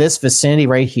somewhere in this vicinity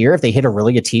right here if they hit a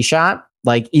really good tee shot,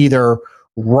 like either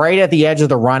right at the edge of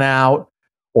the run out,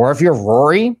 or if you're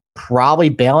Rory, probably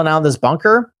bailing out of this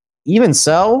bunker. Even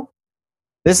so,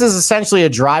 this is essentially a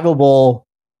drivable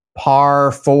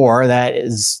par 4 that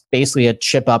is basically a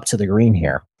chip up to the green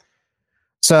here.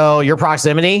 So your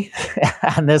proximity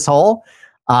on this hole,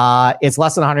 it's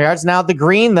less than 100 yards. Now the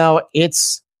green, though,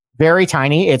 it's very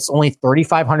tiny. It's only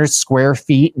 3,500 square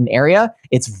feet in area.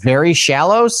 It's very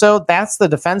shallow. So that's the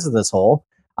defense of this hole.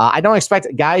 I don't expect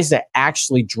guys to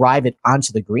actually drive it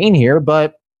onto the green here,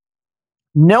 but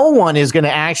no one is going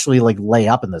to actually lay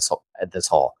up in this at this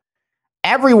hole.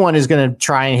 Everyone is going to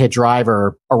try and hit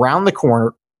driver around the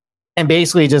corner and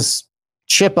basically just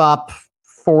chip up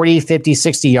 40, 50,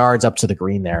 60 yards up to the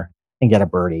green there and get a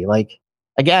birdie.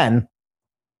 Again,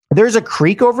 there's a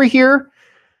creek over here,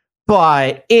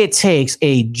 but it takes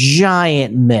a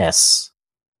giant miss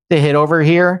to hit over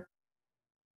here.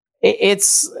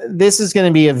 This is going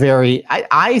to be a very,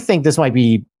 I think this might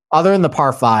be, other than the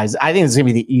par 5s, I think it's going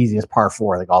to be the easiest par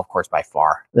 4 of the golf course by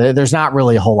far. There's not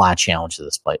really a whole lot of challenge to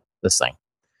this thing.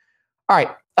 All right,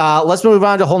 let's move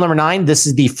on to hole number 9. This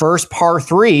is the first par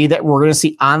 3 that we're going to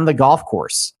see on the golf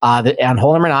course. On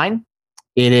hole number 9,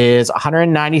 it is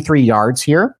 193 yards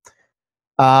here.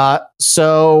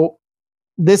 So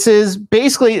this is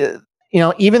basically,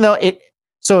 even though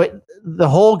the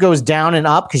hole goes down and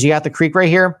up because you got the creek right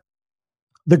here.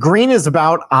 The green is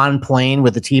about on plane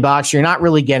with the tee box. You're not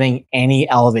really getting any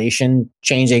elevation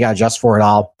change. They got adjust for it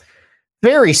all.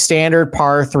 Very standard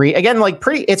par 3. Again,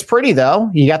 it's pretty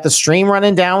though. You got the stream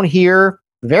running down here.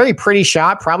 Very pretty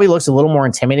shot. Probably looks a little more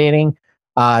intimidating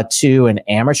to an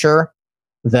amateur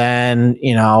than,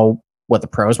 what the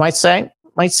pros might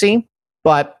see.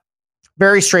 But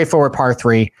very straightforward par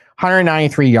 3,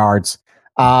 193 yards.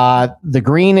 The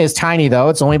green is tiny though.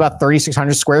 It's only about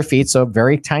 3,600 square feet. So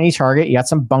very tiny target. You got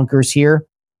some bunkers here,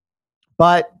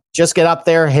 but just get up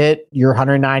there, hit your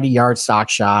 190 yard stock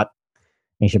shot.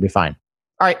 And you should be fine.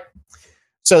 All right.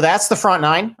 So that's the front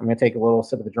 9. I'm going to take a little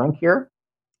sip of the drink here.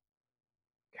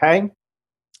 Okay.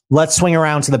 Let's swing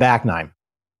around to the back 9.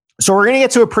 So we're going to get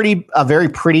to a very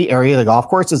pretty area of the golf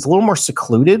course. It's a little more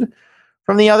secluded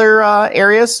from the other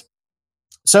areas.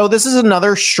 So this is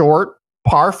another short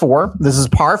par 4. This is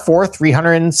par 4,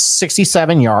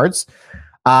 367 yards.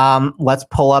 Let's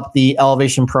pull up the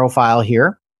elevation profile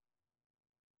here.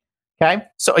 Okay.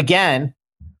 So again,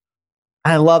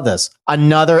 I love this.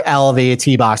 Another elevated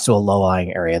tee box to a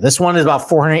low-lying area. This one is about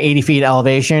 480 feet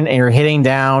elevation, and you're hitting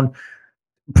down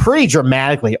pretty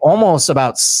dramatically. Almost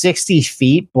about 60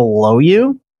 feet below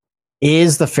you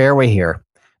is the fairway here.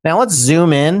 Now let's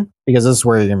zoom in because this is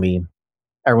where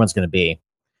everyone's going to be.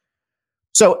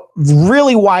 So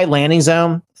really wide landing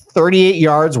zone, 38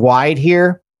 yards wide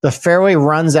here. The fairway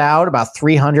runs out about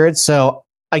 300. So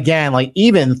again,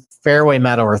 even fairway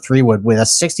meadow or 3-wood with a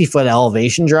 60-foot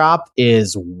elevation drop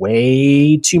is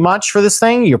way too much for this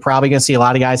thing. You're probably going to see a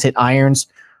lot of guys hit irons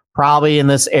probably in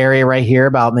this area right here,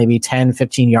 about maybe 10,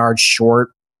 15 yards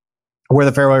short where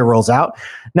the fairway rolls out.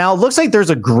 Now it looks like there's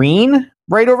a green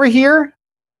right over here.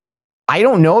 I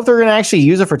don't know if they're going to actually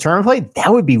use it for tournament play.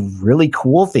 That would be really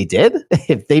cool if they did.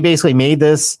 If they basically made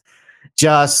this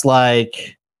just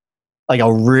like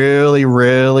a really,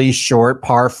 really short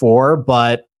par 4,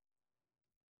 but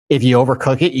if you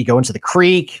overcook it, you go into the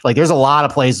creek. There's a lot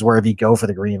of places where if you go for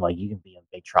the green, you can be in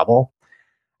big trouble.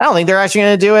 I don't think they're actually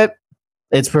going to do it.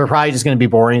 It's probably just going to be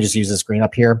boring. Just use this green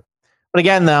up here. But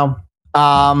again, though,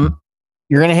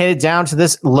 you're going to hit it down to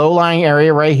this low-lying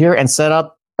area right here and set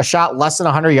up a shot less than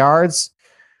 100 yards,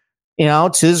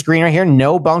 to this green right here.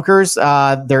 No bunkers.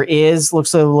 There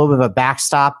looks like a little bit of a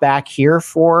backstop back here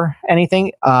for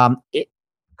anything. It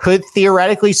could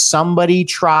theoretically somebody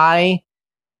try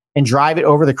and drive it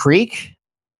over the creek.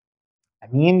 I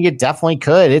mean, you definitely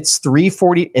could. It's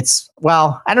 340.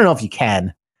 I don't know if you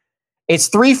can. It's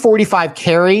 345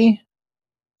 carry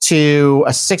to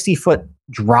a 60-foot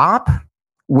drop,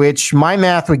 which my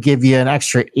math would give you an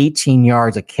extra 18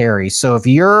 yards of carry. So if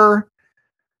you're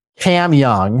Cam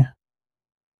Young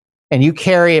and you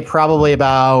carry it probably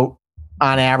about,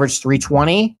 on average,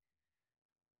 320,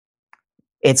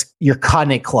 you're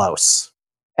cutting it close.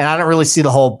 And I don't really see a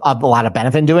lot of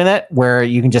benefit in doing it, where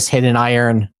you can just hit an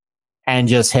iron and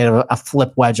just hit a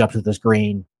flip wedge up to this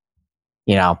green,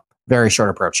 very short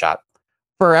approach shot.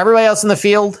 For everybody else in the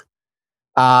field,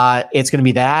 it's going to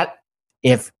be that.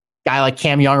 If a guy like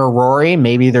Cam Young or Rory,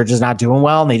 maybe they're just not doing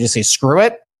well and they just say, screw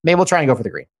it, maybe we'll try and go for the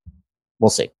green. We'll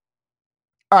see.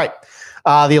 All right.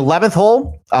 The 11th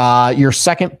hole, your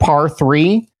second par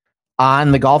 3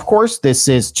 on the golf course. This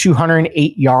is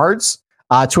 208 yards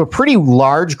to a pretty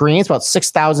large green. It's about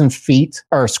 6,000 feet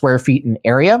or square feet in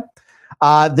area.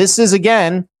 This is,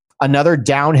 again, another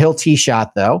downhill tee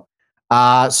shot, though.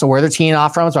 So where they're teeing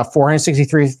off from is about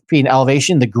 463 feet in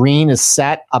elevation. The green is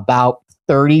set about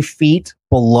 30 feet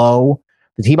below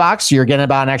the tee box. So you're getting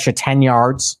about an extra 10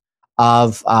 yards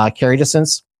of carry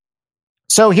distance.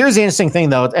 So here's the interesting thing,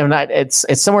 though, and it's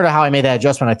similar to how I made that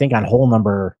adjustment, I think, on hole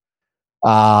number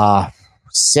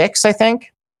 6, I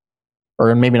think,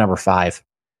 or maybe number 5.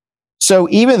 So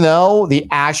even though the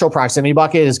actual proximity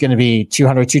bucket is going to be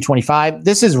 200, 225,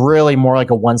 this is really more like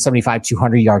a 175,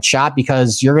 200 yard shot,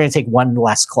 because you're going to take one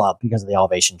less club because of the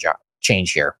elevation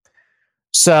change here.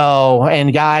 So,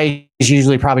 and guys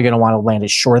usually probably going to want to land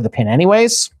it short of the pin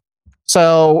anyways.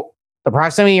 So the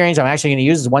proximity range I'm actually going to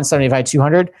use is 175,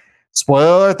 200.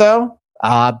 Spoiler alert, though,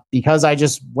 because I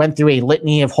just went through a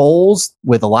litany of holes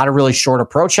with a lot of really short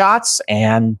approach shots,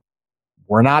 and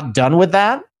we're not done with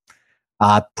that.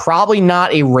 Probably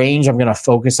not a range I'm going to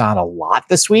focus on a lot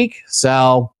this week,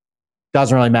 so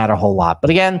doesn't really matter a whole lot. But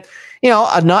again,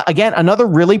 another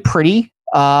really pretty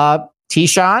tee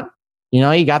shot.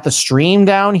 You got the stream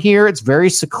down here. It's very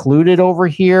secluded over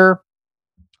here.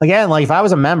 Again, like if I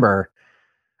was a member,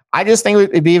 I just think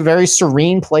it'd be a very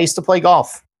serene place to play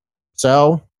golf.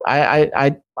 So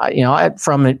I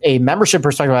from a membership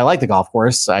perspective, I like the golf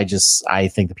course. I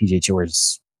think the PGA Tour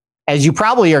is, as you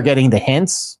probably are getting the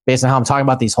hints based on how I'm talking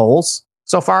about these holes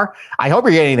so far. I hope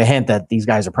you're getting the hint that these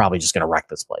guys are probably just going to wreck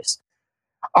this place.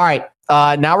 All right.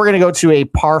 Now we're going to go to a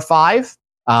par 5.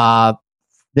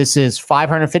 This is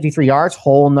 553 yards,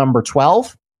 hole number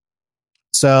 12.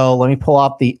 So let me pull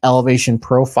up the elevation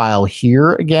profile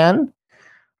here again.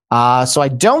 So I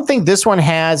don't think this one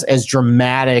has as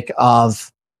dramatic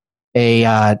of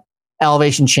a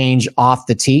elevation change off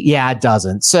the tee. Yeah, it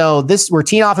doesn't. So we're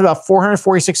teeing off at about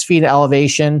 446 feet of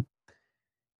elevation.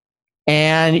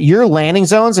 And your landing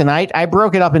zones, and I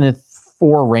broke it up into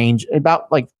 4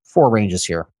 ranges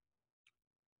here.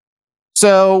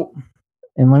 So,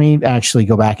 and let me actually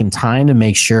go back in time to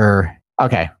make sure.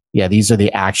 Okay. Yeah, these are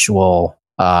the actual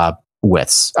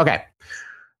widths. Okay.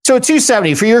 So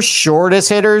 270 for your shortest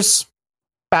hitters,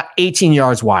 about 18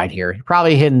 yards wide here. You're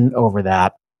probably hitting over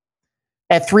that.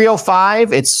 At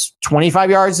 305, it's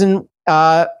 25 yards in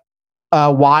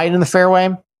wide in the fairway.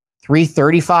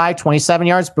 335, 27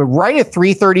 yards. But right at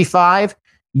 335,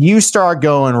 you start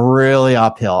going really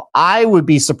uphill. I would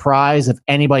be surprised if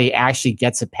anybody actually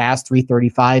gets it past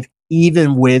 335,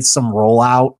 even with some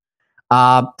rollout.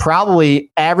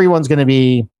 Probably everyone's going to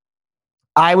be,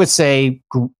 I would say,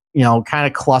 kind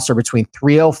of cluster between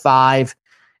 305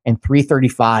 and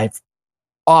 335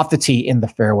 off the tee in the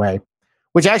fairway,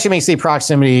 which actually makes the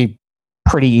proximity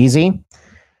pretty easy.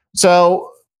 So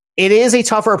it is a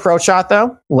tougher approach shot,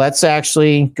 though. Let's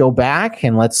actually go back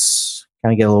and let's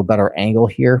kind of get a little better angle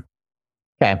here.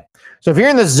 Okay. So if you're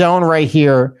in the zone right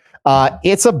here,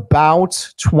 it's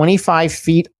about 25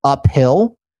 feet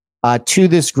uphill to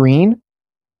this green.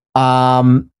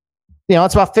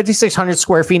 It's about 5,600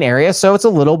 square feet in area, so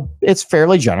it's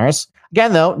fairly generous.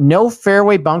 Again, though, no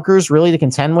fairway bunkers really to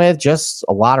contend with, just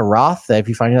a lot of rough. If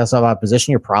you find yourself out of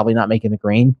position, you're probably not making the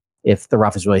green if the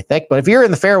rough is really thick. But if you're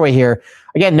in the fairway here,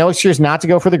 again, no excuse not to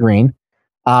go for the green.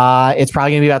 It's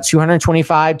probably going to be about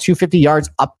 225, 250 yards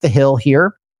up the hill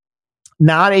here.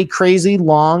 Not a crazy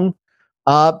long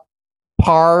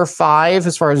par 5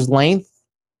 as far as length.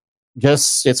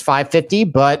 Just it's 550,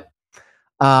 but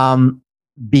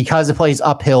because it plays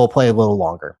uphill, play a little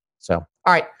longer. So,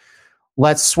 all right.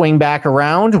 let's swing back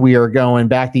around. We are going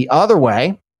back the other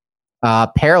way.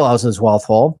 Parallels as well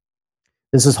hole.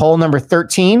 This is hole number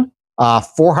 13,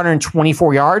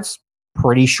 424 yards.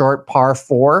 Pretty short par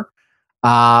 4.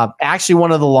 Actually,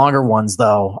 one of the longer ones,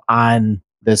 though, on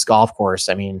this golf course.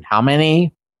 I mean, how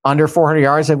many under 400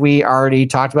 yards have we already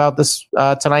talked about this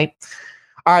tonight?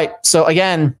 All right. So,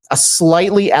 again, a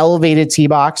slightly elevated tee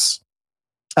box.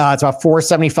 It's about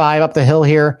 475 up the hill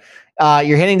here.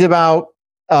 You're hitting to about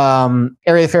area of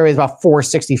the fairway is about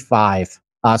 465.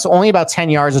 So only about 10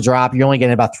 yards of drop. You're only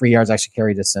getting about 3 yards extra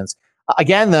carry distance.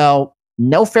 Again, though,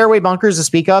 no fairway bunkers to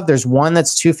speak of. There's one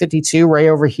that's 252 right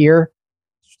over here.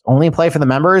 Only in play for the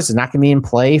members. It's not going to be in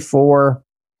play for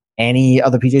any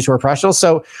other PGA Tour professionals.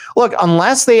 So, look,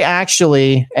 unless they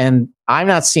actually, and I'm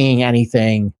not seeing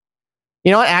anything.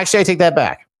 You know what? Actually, I take that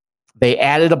back. They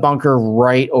added a bunker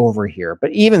right over here.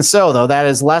 But even so, though, that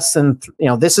is less than,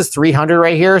 this is 300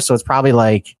 right here. So it's probably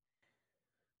like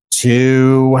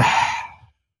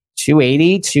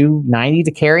 280, 290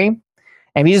 to carry.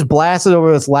 And if you just blast it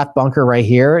over this left bunker right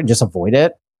here and just avoid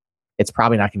it, it's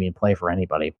probably not going to be in play for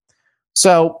anybody.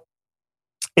 So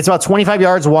it's about 25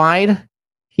 yards wide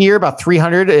here, about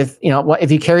 300. If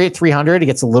you carry it 300, it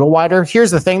gets a little wider.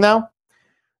 Here's the thing, though.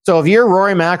 So if you're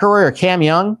Rory McIlroy or Cam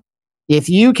Young, if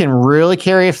you can really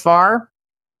carry it far,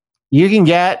 you can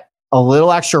get a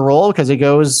little extra roll because it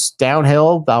goes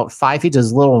downhill about 5 feet to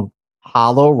this little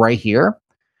hollow right here.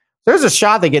 There's a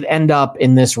shot that could end up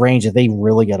in this range if they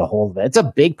really get a hold of it. It's a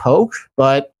big poke,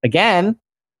 but again,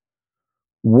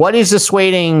 what is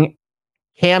dissuading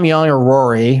Cam Young or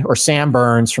Rory or Sam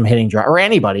Burns from hitting driver or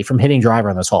anybody from hitting driver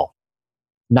on this hole?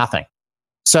 Nothing.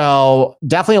 So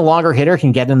definitely a longer hitter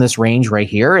can get in this range right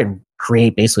here and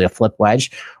create basically a flip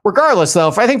wedge. Regardless, though,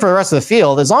 I think for the rest of the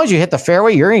field, as long as you hit the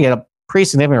fairway, you're going to get a pretty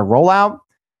significant rollout.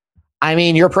 I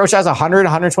mean, your approach has 100,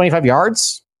 125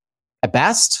 yards at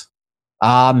best.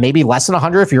 Maybe less than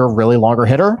 100 if you're a really longer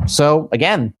hitter. So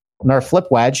again, another flip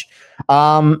wedge.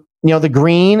 The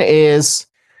green is,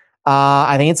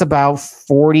 I think it's about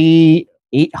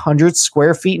 4,800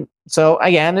 square feet. So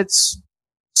again, it's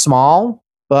small,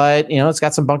 but it's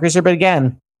got some bunkers here. But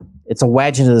again, it's a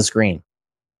wedge into this green.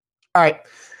 All right,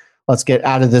 let's get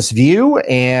out of this view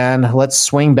and let's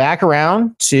swing back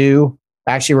around to.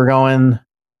 Actually, we're going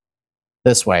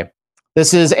this way.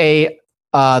 This is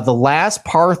the last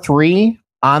par 3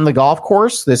 on the golf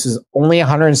course. This is only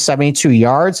 172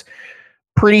 yards.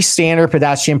 Pretty standard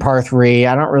pedestrian par 3.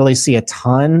 I don't really see a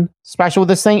ton special with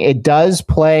this thing. It does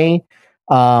play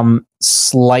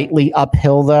slightly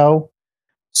uphill, though.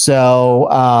 So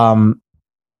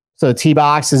the tee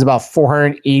box is about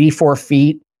 484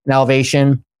 feet in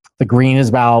elevation. The green is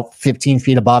about 15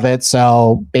 feet above it.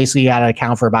 So basically, you got to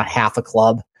account for about half a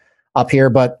club up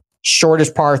here. But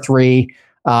shortest par 3.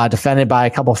 Defended by a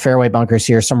couple of fairway bunkers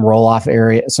here, some roll-off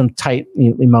area, some tight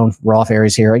roll-off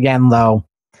areas here. Again, though,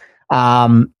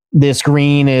 this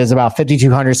green is about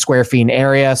 5,200 square feet in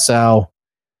area, so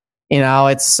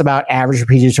it's about average for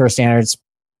PGA Tour standards.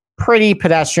 Pretty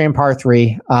pedestrian par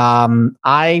 3.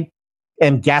 I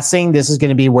am guessing this is going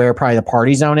to be where probably the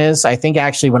party zone is. I think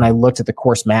actually when I looked at the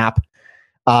course map,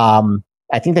 I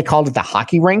think they called it the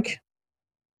hockey rink.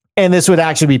 And this would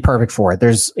actually be perfect for it.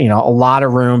 There's, a lot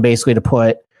of room basically to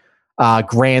put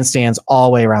grandstands all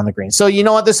the way around the green. So you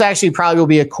know what? This actually probably will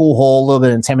be a cool hole, a little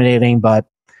bit intimidating, but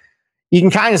you can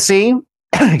kind of see,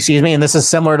 excuse me, and this is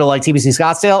similar to like TPC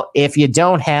Scottsdale. If you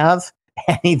don't have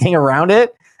anything around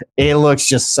it, it looks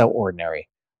just so ordinary.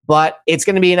 But it's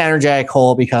going to be an energetic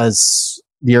hole because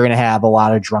you're going to have a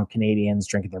lot of drunk Canadians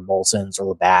drinking their Molsons or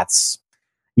Labatt's,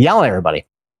 yelling at everybody.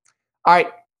 All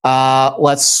right.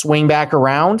 Let's swing back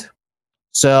around.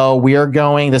 So we are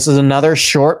going, this is another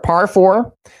short par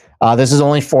 4. This is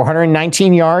only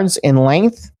 419 yards in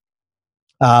length.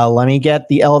 Let me get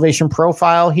the elevation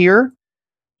profile here.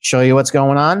 Show you what's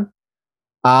going on.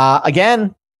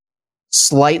 Again,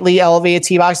 slightly elevated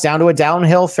tee box down to a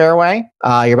downhill fairway.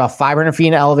 You're about 500 feet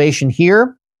in elevation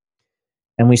here.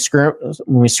 And we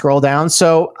scroll down.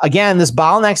 So again, this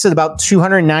bottleneck's at about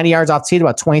 290 yards off tee to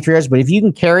about 23 yards. But if you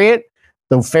can carry it,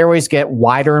 the fairways get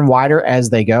wider and wider as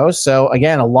they go. So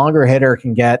again, a longer hitter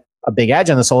can get a big edge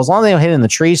on this hole. As long as they don't hit in the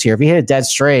trees here. If you hit it dead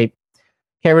straight,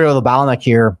 carry it over the bottleneck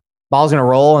here, ball's going to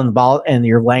roll and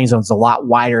your landing zone's a lot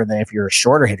wider than if you're a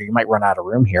shorter hitter. You might run out of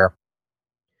room here.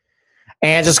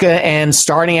 And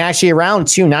starting actually around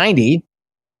 290,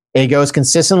 it goes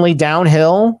consistently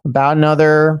downhill about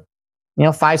another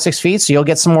 5-6 feet. So you'll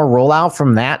get some more rollout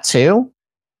from that too.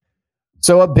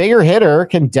 So a bigger hitter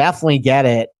can definitely get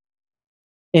it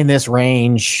in this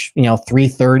range,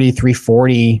 330,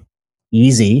 340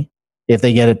 easy if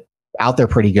they get it out there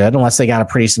pretty good, unless they got a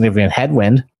pretty significant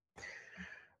headwind.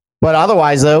 But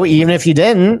otherwise, though, even if you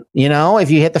didn't, if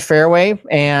you hit the fairway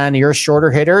and you're a shorter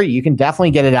hitter, you can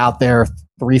definitely get it out there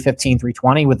 315,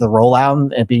 320 with the rollout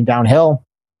and it being downhill.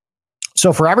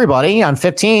 So for everybody on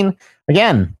 15,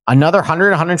 again, another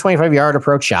 100, 125 yard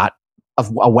approach shot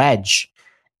of a wedge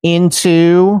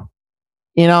into,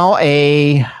 it's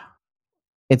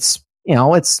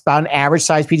about an average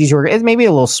size PGA Tour. It's maybe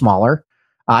a little smaller.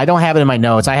 I don't have it in my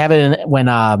notes. I have it in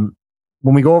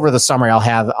when we go over the summary, I'll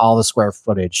have all the square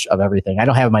footage of everything. I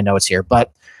don't have my notes here.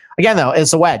 But again, though,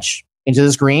 it's a wedge into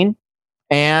this green.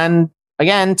 And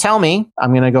again, tell me,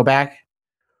 I'm going to go back.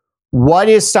 What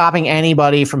is stopping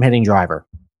anybody from hitting driver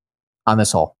on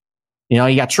this hole?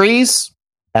 You got trees.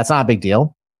 That's not a big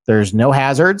deal. There's no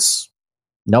hazards,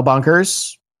 no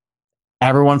bunkers.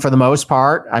 Everyone, for the most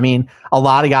part, a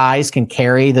lot of guys can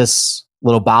carry this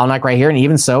little bottleneck right here. And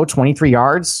even so, 23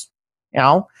 yards,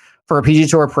 for a PGA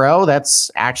Tour Pro, that's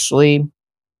actually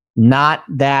not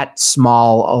that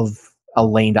small of a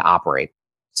lane to operate.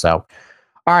 So,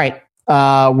 all right,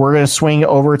 we're going to swing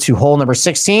over to hole number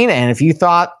 16. And if you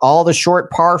thought all the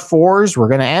short par fours were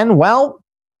going to end, well,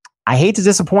 I hate to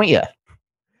disappoint you.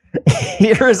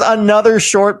 Here's another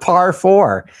short par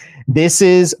four. This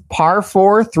is par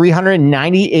four,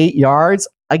 398 yards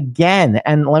again.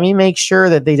 And let me make sure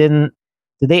that did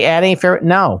they add any fairway?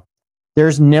 No.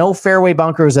 There's no fairway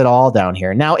bunkers at all down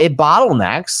here. Now, it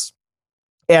bottlenecks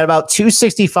at about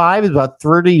 265 is about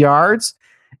 30 yards.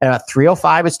 At about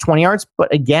 305 is 20 yards.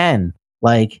 But again,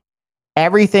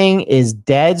 everything is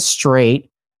dead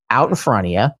straight out in front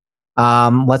of you.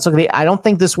 Let's look at I don't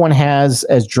think this one has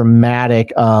as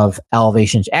dramatic of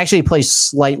elevation. Actually, it plays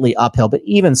slightly uphill, but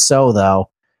even so, though,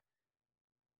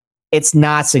 it's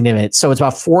not significant. So it's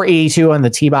about 482 on the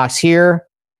tee box here.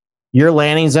 Your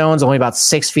landing zone is only about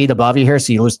 6 feet above you here,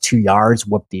 so you lose 2 yards.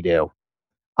 Whoop-de-doo.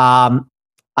 A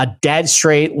dead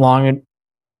straight, long,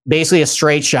 basically a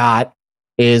straight shot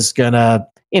is going to,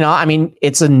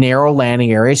 it's a narrow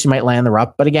landing area, so you might land the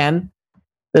rough. But again,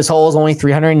 this hole is only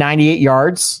 398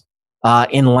 yards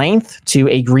in length to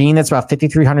a green that's about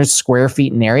 5,300 square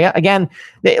feet in area. Again,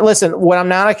 listen, what I'm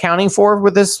not accounting for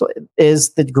with this is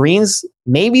the greens.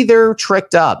 Maybe they're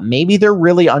tricked up. Maybe they're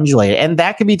really undulated. And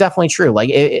that could be definitely true.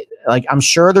 I'm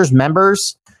sure there's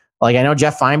members. I know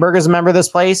Jeff Feinberg is a member of this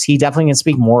place. He definitely can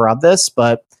speak more of this.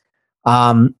 But,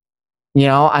 maybe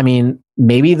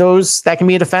that can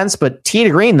be a defense. But tee to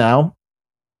green, though,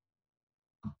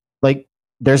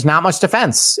 there's not much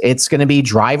defense. It's going to be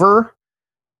driver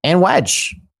and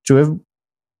wedge to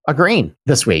a green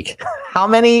this week. How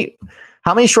many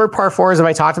short par fours have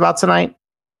I talked about tonight?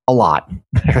 A lot.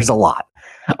 There's a lot.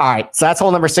 All right. So that's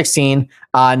hole number 16.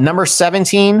 Number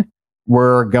 17,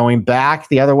 we're going back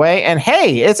the other way. And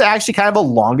hey, it's actually kind of a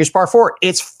longish par four.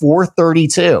 It's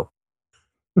 432.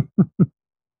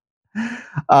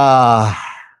 A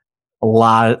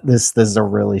lot of this is a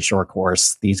really short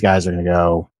course. These guys are going to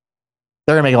go.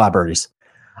 They're going to make a lot of birdies.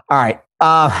 All right.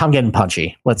 I'm getting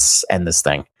punchy. Let's end this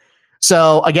thing.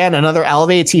 So again, another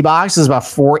elevated tee box is about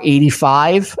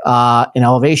 485 in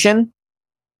elevation.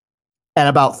 At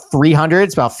about 300,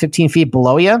 it's about 15 feet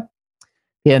below you.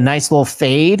 You had a nice little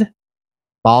fade.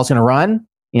 Ball's going to run.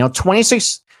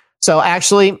 26. So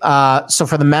actually, so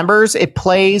for the members, it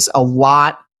plays a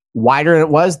lot wider than it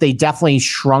was. They definitely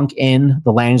shrunk in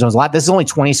the landing zones a lot. This is only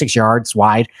 26 yards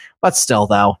wide, but still,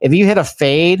 though, if you hit a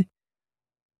fade,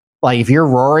 if you're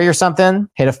Rory or something,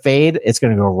 hit a fade, it's going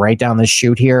to go right down this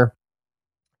chute here.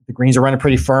 The greens are running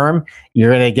pretty firm. You're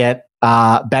going to get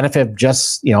benefit of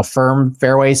just, firm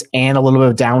fairways and a little bit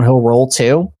of downhill roll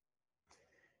too.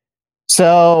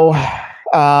 So,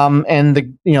 and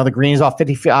the green is off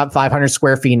 500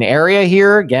 square feet in area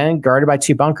here. Again, guarded by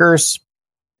 2 bunkers.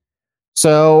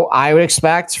 So I would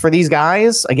expect for these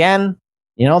guys, again,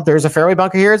 there's a fairway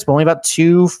bunker here. It's only about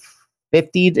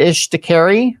 250-ish to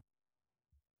carry.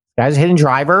 Guys hitting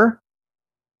driver.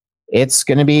 It's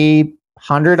going to be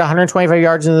 100 to 125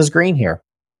 yards into this green here.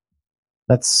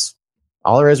 That's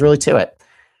all there is really to it.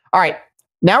 All right.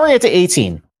 Now we're going to get to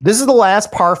 18. This is the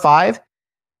last par 5.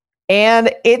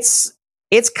 And it's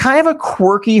kind of a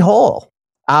quirky hole.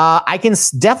 I can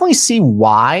definitely see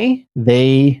why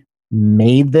they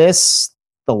made this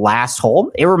the last hole.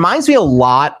 It reminds me a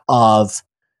lot of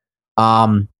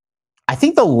I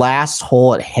think the last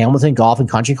hole at Hamilton Golf and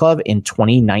Country Club in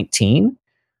 2019,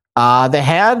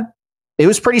 it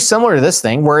was pretty similar to this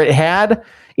thing where it had,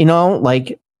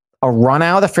 a run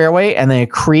out of the fairway and then a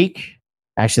creek.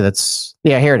 Actually,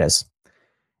 here it is.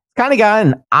 Kind of got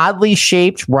an oddly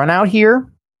shaped run out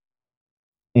here.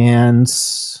 And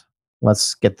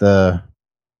let's get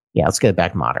it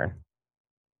back modern.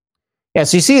 Yeah,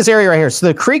 so you see this area right here. So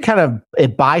the creek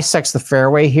it bisects the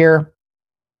fairway here,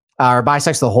 or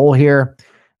bisects the hole here,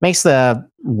 makes the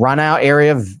run out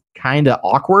area kind of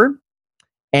awkward.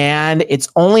 And it's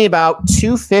only about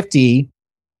 250,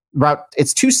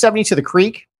 it's 270 to the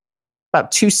creek,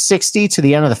 about 260 to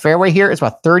the end of the fairway here. It's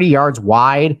about 30 yards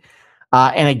wide.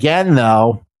 And again,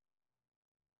 though,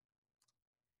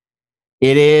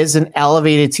 it is an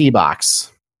elevated tee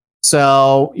box.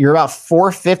 So you're about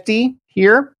 450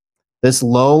 here. This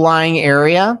low-lying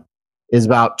area is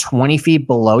about 20 feet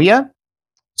below you.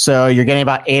 So you're getting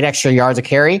about 8 extra yards of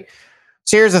carry.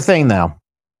 So here's the thing, though.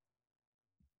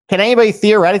 Can anybody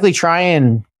theoretically try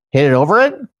and hit it over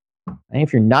it? I think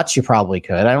if you're nuts, you probably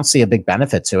could. I don't see a big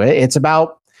benefit to it. It's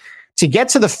about, to get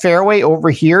to the fairway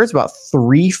over here, it's about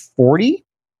 340.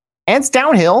 And it's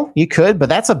downhill. You could, but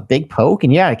that's a big poke,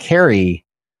 and you got to carry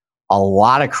a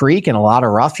lot of creek and a lot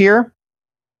of rough here.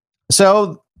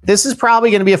 So this is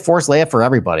probably going to be a forced layup for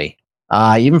everybody,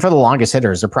 even for the longest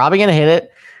hitters. They're probably going to hit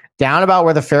it down about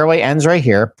where the fairway ends right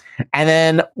here. And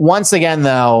then once again,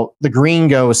 though, the green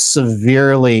goes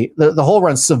severely, the hole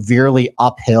runs severely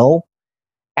uphill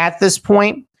at this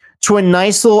point to a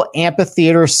nice little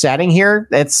amphitheater setting here.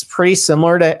 That's pretty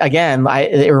similar to, again,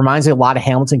 it reminds me a lot of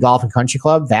Hamilton Golf and Country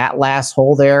Club. That last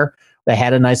hole there, they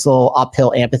had a nice little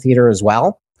uphill amphitheater as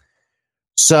well.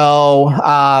 So,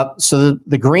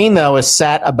 the green, though, is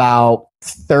set about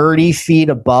 30 feet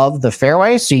above the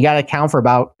fairway. So you got to count for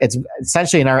about, it's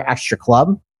essentially an extra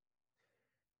club.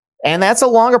 And that's a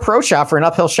long approach shot for an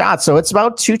uphill shot. So it's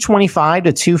about 225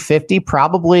 to 250,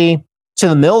 probably to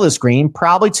the middle of the screen,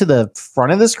 probably to the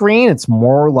front of the screen. It's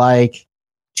more like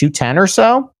 210 or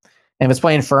so. And if it's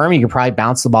playing firm, you can probably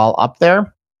bounce the ball up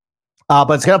there.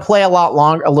 But it's going to play a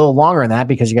little longer than that,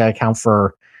 because you got to account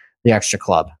for the extra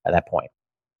club at that point.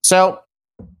 So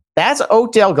that's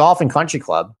Oakdale Golf and Country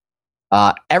Club.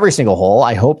 Every single hole.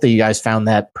 I hope that you guys found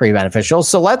that pretty beneficial.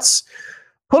 So let's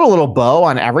put a little bow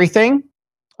on everything.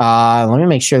 Let me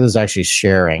make sure this is actually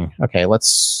sharing. Okay,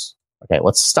 let's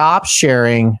stop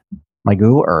sharing my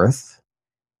Google Earth.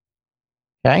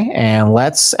 Okay, and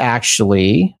let's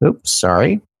actually,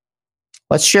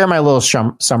 let's share my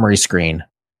little summary screen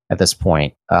at this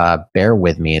point. Bear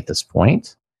with me at this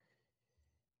point.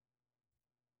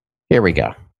 Here we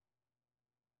go.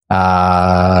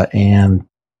 And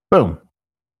boom.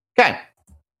 Okay.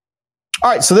 All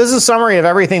right, so this is a summary of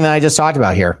everything that I just talked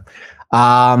about here.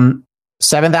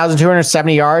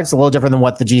 7,270 yards, a little different than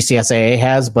what the GCSAA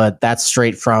has, but that's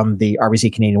straight from the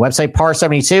RBC Canadian website. Par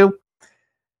 72.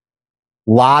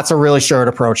 Lots of really short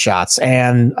approach shots.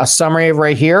 And a summary of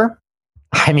right here,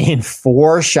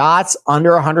 4 shots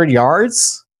under 100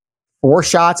 yards. 4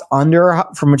 shots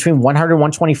from between 100 and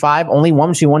 125. Only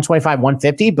one between 125 and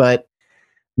 150, but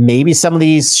maybe some of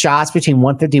these shots between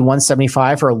 150 and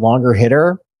 175 for a longer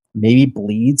hitter maybe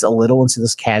bleeds a little into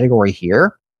this category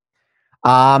here.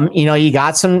 You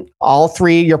got all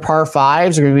three of your par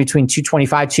fives are going to be between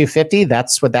 225, 250.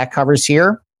 That's what that covers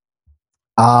here.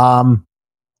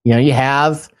 You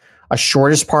have a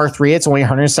shortest par 3. It's only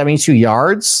 172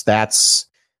 yards. That's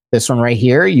this one right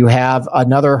here. You have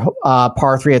another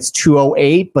par 3. It's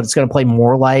 208, but it's going to play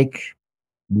more like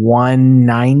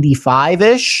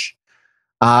 195-ish.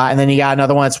 And then you got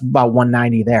another one that's about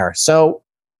 190 there. So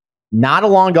not a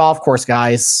long golf course,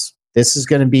 guys. This is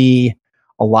going to be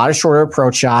a lot of shorter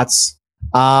approach shots.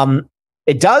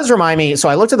 It does remind me. So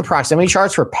I looked at the proximity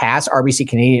charts for past RBC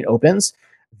Canadian Opens.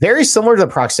 Very similar to the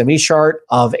proximity chart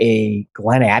of a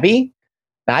Glen Abbey.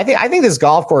 Now, I think this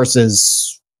golf course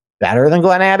is better than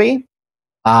Glen Abbey.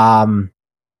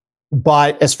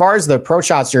 But as far as the approach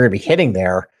shots you're going to be hitting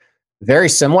there, very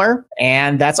similar.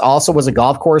 And that's also was a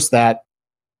golf course that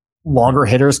longer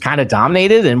hitters kind of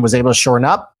dominated and was able to shorten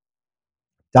up.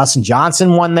 Dustin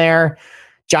Johnson won there.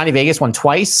 Johnny Vegas won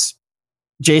twice.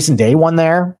 Jason Day won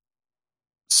there.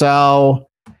 So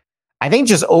I think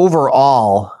just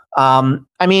overall,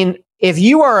 if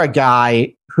you are a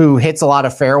guy who hits a lot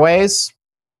of fairways,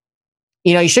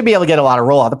 you should be able to get a lot of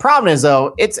rollout. The problem is,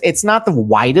 though, it's not the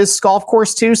widest golf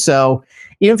course, too. So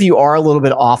even if you are a little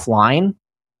bit offline,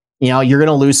 you're going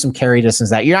to lose some carry distance.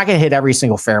 That you're not going to hit every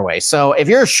single fairway. So if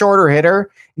you're a shorter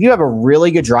hitter, if you have a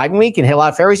really good driving week and hit a lot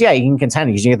of fairways, yeah, you can contend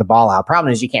because you get the ball out.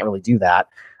 Problem is, you can't really do that.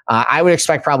 I would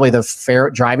expect probably the fair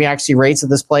driving accuracy rates of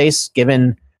this place,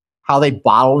 given how they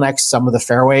bottleneck some of the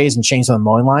fairways and change some of the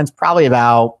mowing lines, probably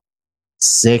about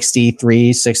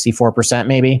 63, 64%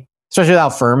 maybe, especially with how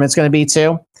firm it's going to be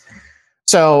too.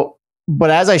 So, but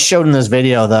as I showed in this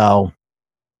video, though,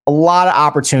 a lot of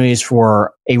opportunities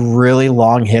for a really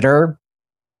long hitter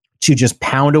to just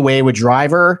pound away with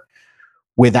driver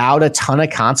without a ton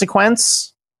of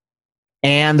consequence.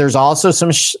 And there's also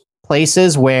some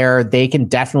places where they can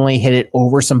definitely hit it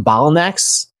over some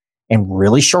bottlenecks and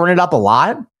really shorten it up a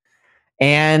lot.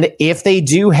 And if they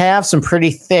do have some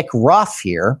pretty thick rough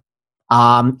here,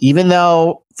 even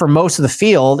though for most of the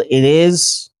field, it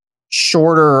is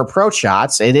shorter approach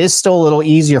shots, it is still a little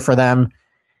easier for them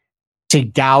to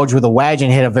gouge with a wedge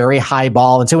and hit a very high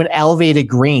ball into an elevated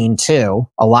green too.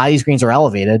 A lot of these greens are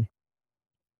elevated.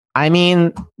 I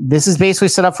mean, this is basically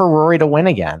set up for Rory to win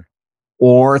again,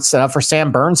 or it's set up for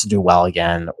Sam Burns to do well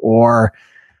again, or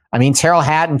I mean, Terrell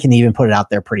Hatton can even put it out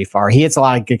there pretty far. He hits a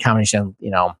lot of good combination,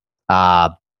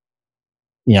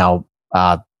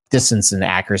 distance and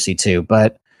accuracy too.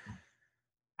 But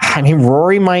I mean,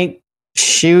 Rory might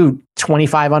shoot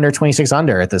 25 under, 26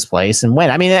 under at this place and win.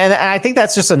 I mean, and I think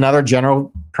that's just another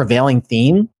general prevailing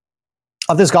theme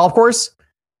of this golf course.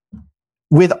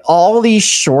 With all these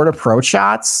short approach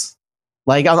shots,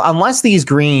 like unless these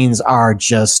greens are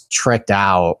just tricked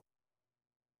out,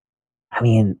 I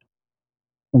mean,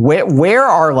 where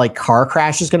are like car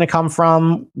crashes going to come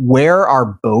from? Where are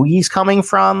bogeys coming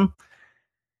from?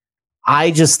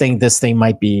 I just think this thing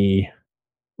might be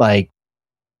like,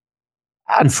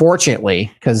 unfortunately,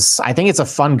 because I think it's a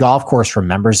fun golf course for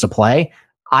members to play.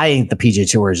 I think the PGA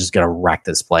Tour is just going to wreck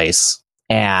this place,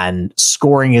 and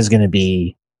scoring is going to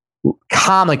be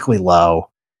comically low.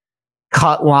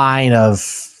 Cut line of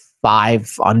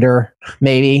 5 under,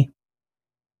 maybe.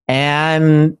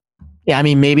 And yeah, I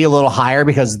mean, maybe a little higher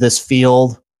because this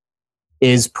field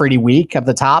is pretty weak at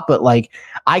the top, but like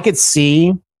I could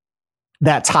see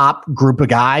that top group of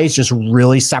guys just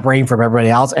really separating from everybody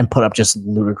else and put up just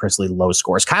ludicrously low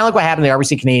scores. Kind of like what happened in the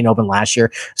RBC Canadian Open last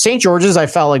year. St. George's, I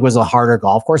felt like was a harder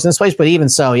golf course in this place, but even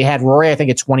so, you had Rory, I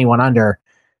think at 21 under.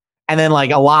 And then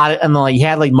like you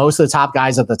had like most of the top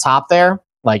guys at the top there,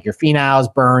 like your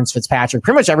Finaus, Burns, Fitzpatrick,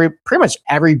 pretty much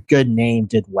every good name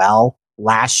did well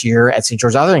last year at St.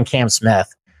 George, other than Cam Smith.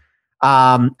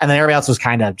 And then everybody else was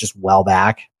kind of just well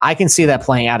back. I can see that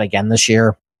playing out again this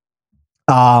year.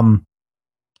 I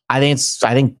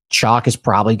think chalk is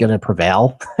probably going to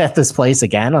prevail at this place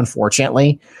again,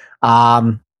 unfortunately.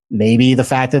 Maybe the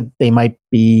fact that they might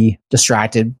be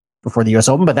distracted before the US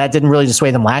Open, but that didn't really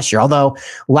dissuade them last year. Although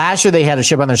last year they had a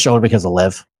chip on their shoulder because of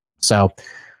LIV. So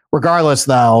regardless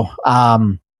though,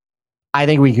 I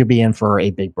think we could be in for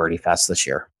a big birdie fest this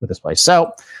year with this place.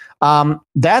 So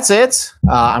that's it.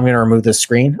 I'm going to remove this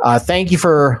screen. Thank you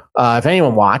for, if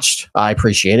anyone watched, I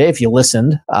appreciate it. If you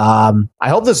listened, I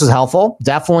hope this was helpful.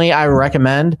 Definitely, I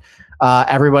recommend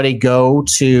everybody go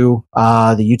to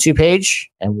the YouTube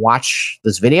page and watch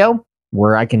this video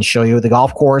where I can show you the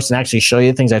golf course and actually show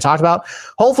you the things I talked about.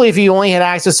 Hopefully, if you only had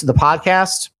access to the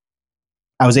podcast,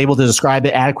 I was able to describe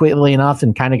it adequately enough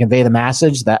and kind of convey the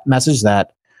message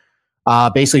that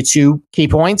basically 2 key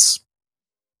points.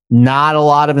 Not a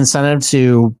lot of incentive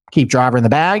to keep driver in the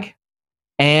bag.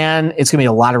 And it's going to be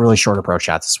a lot of really short approach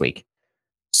shots this week.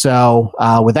 So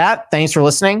with that, thanks for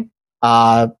listening.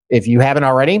 If you haven't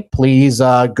already, please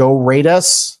go rate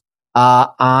us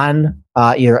on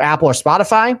either Apple or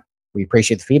Spotify. We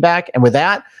appreciate the feedback. And with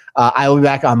that, I will be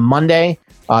back on Monday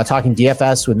talking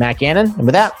DFS with Matt Gannon. And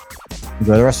with that,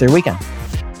 enjoy the rest of your weekend.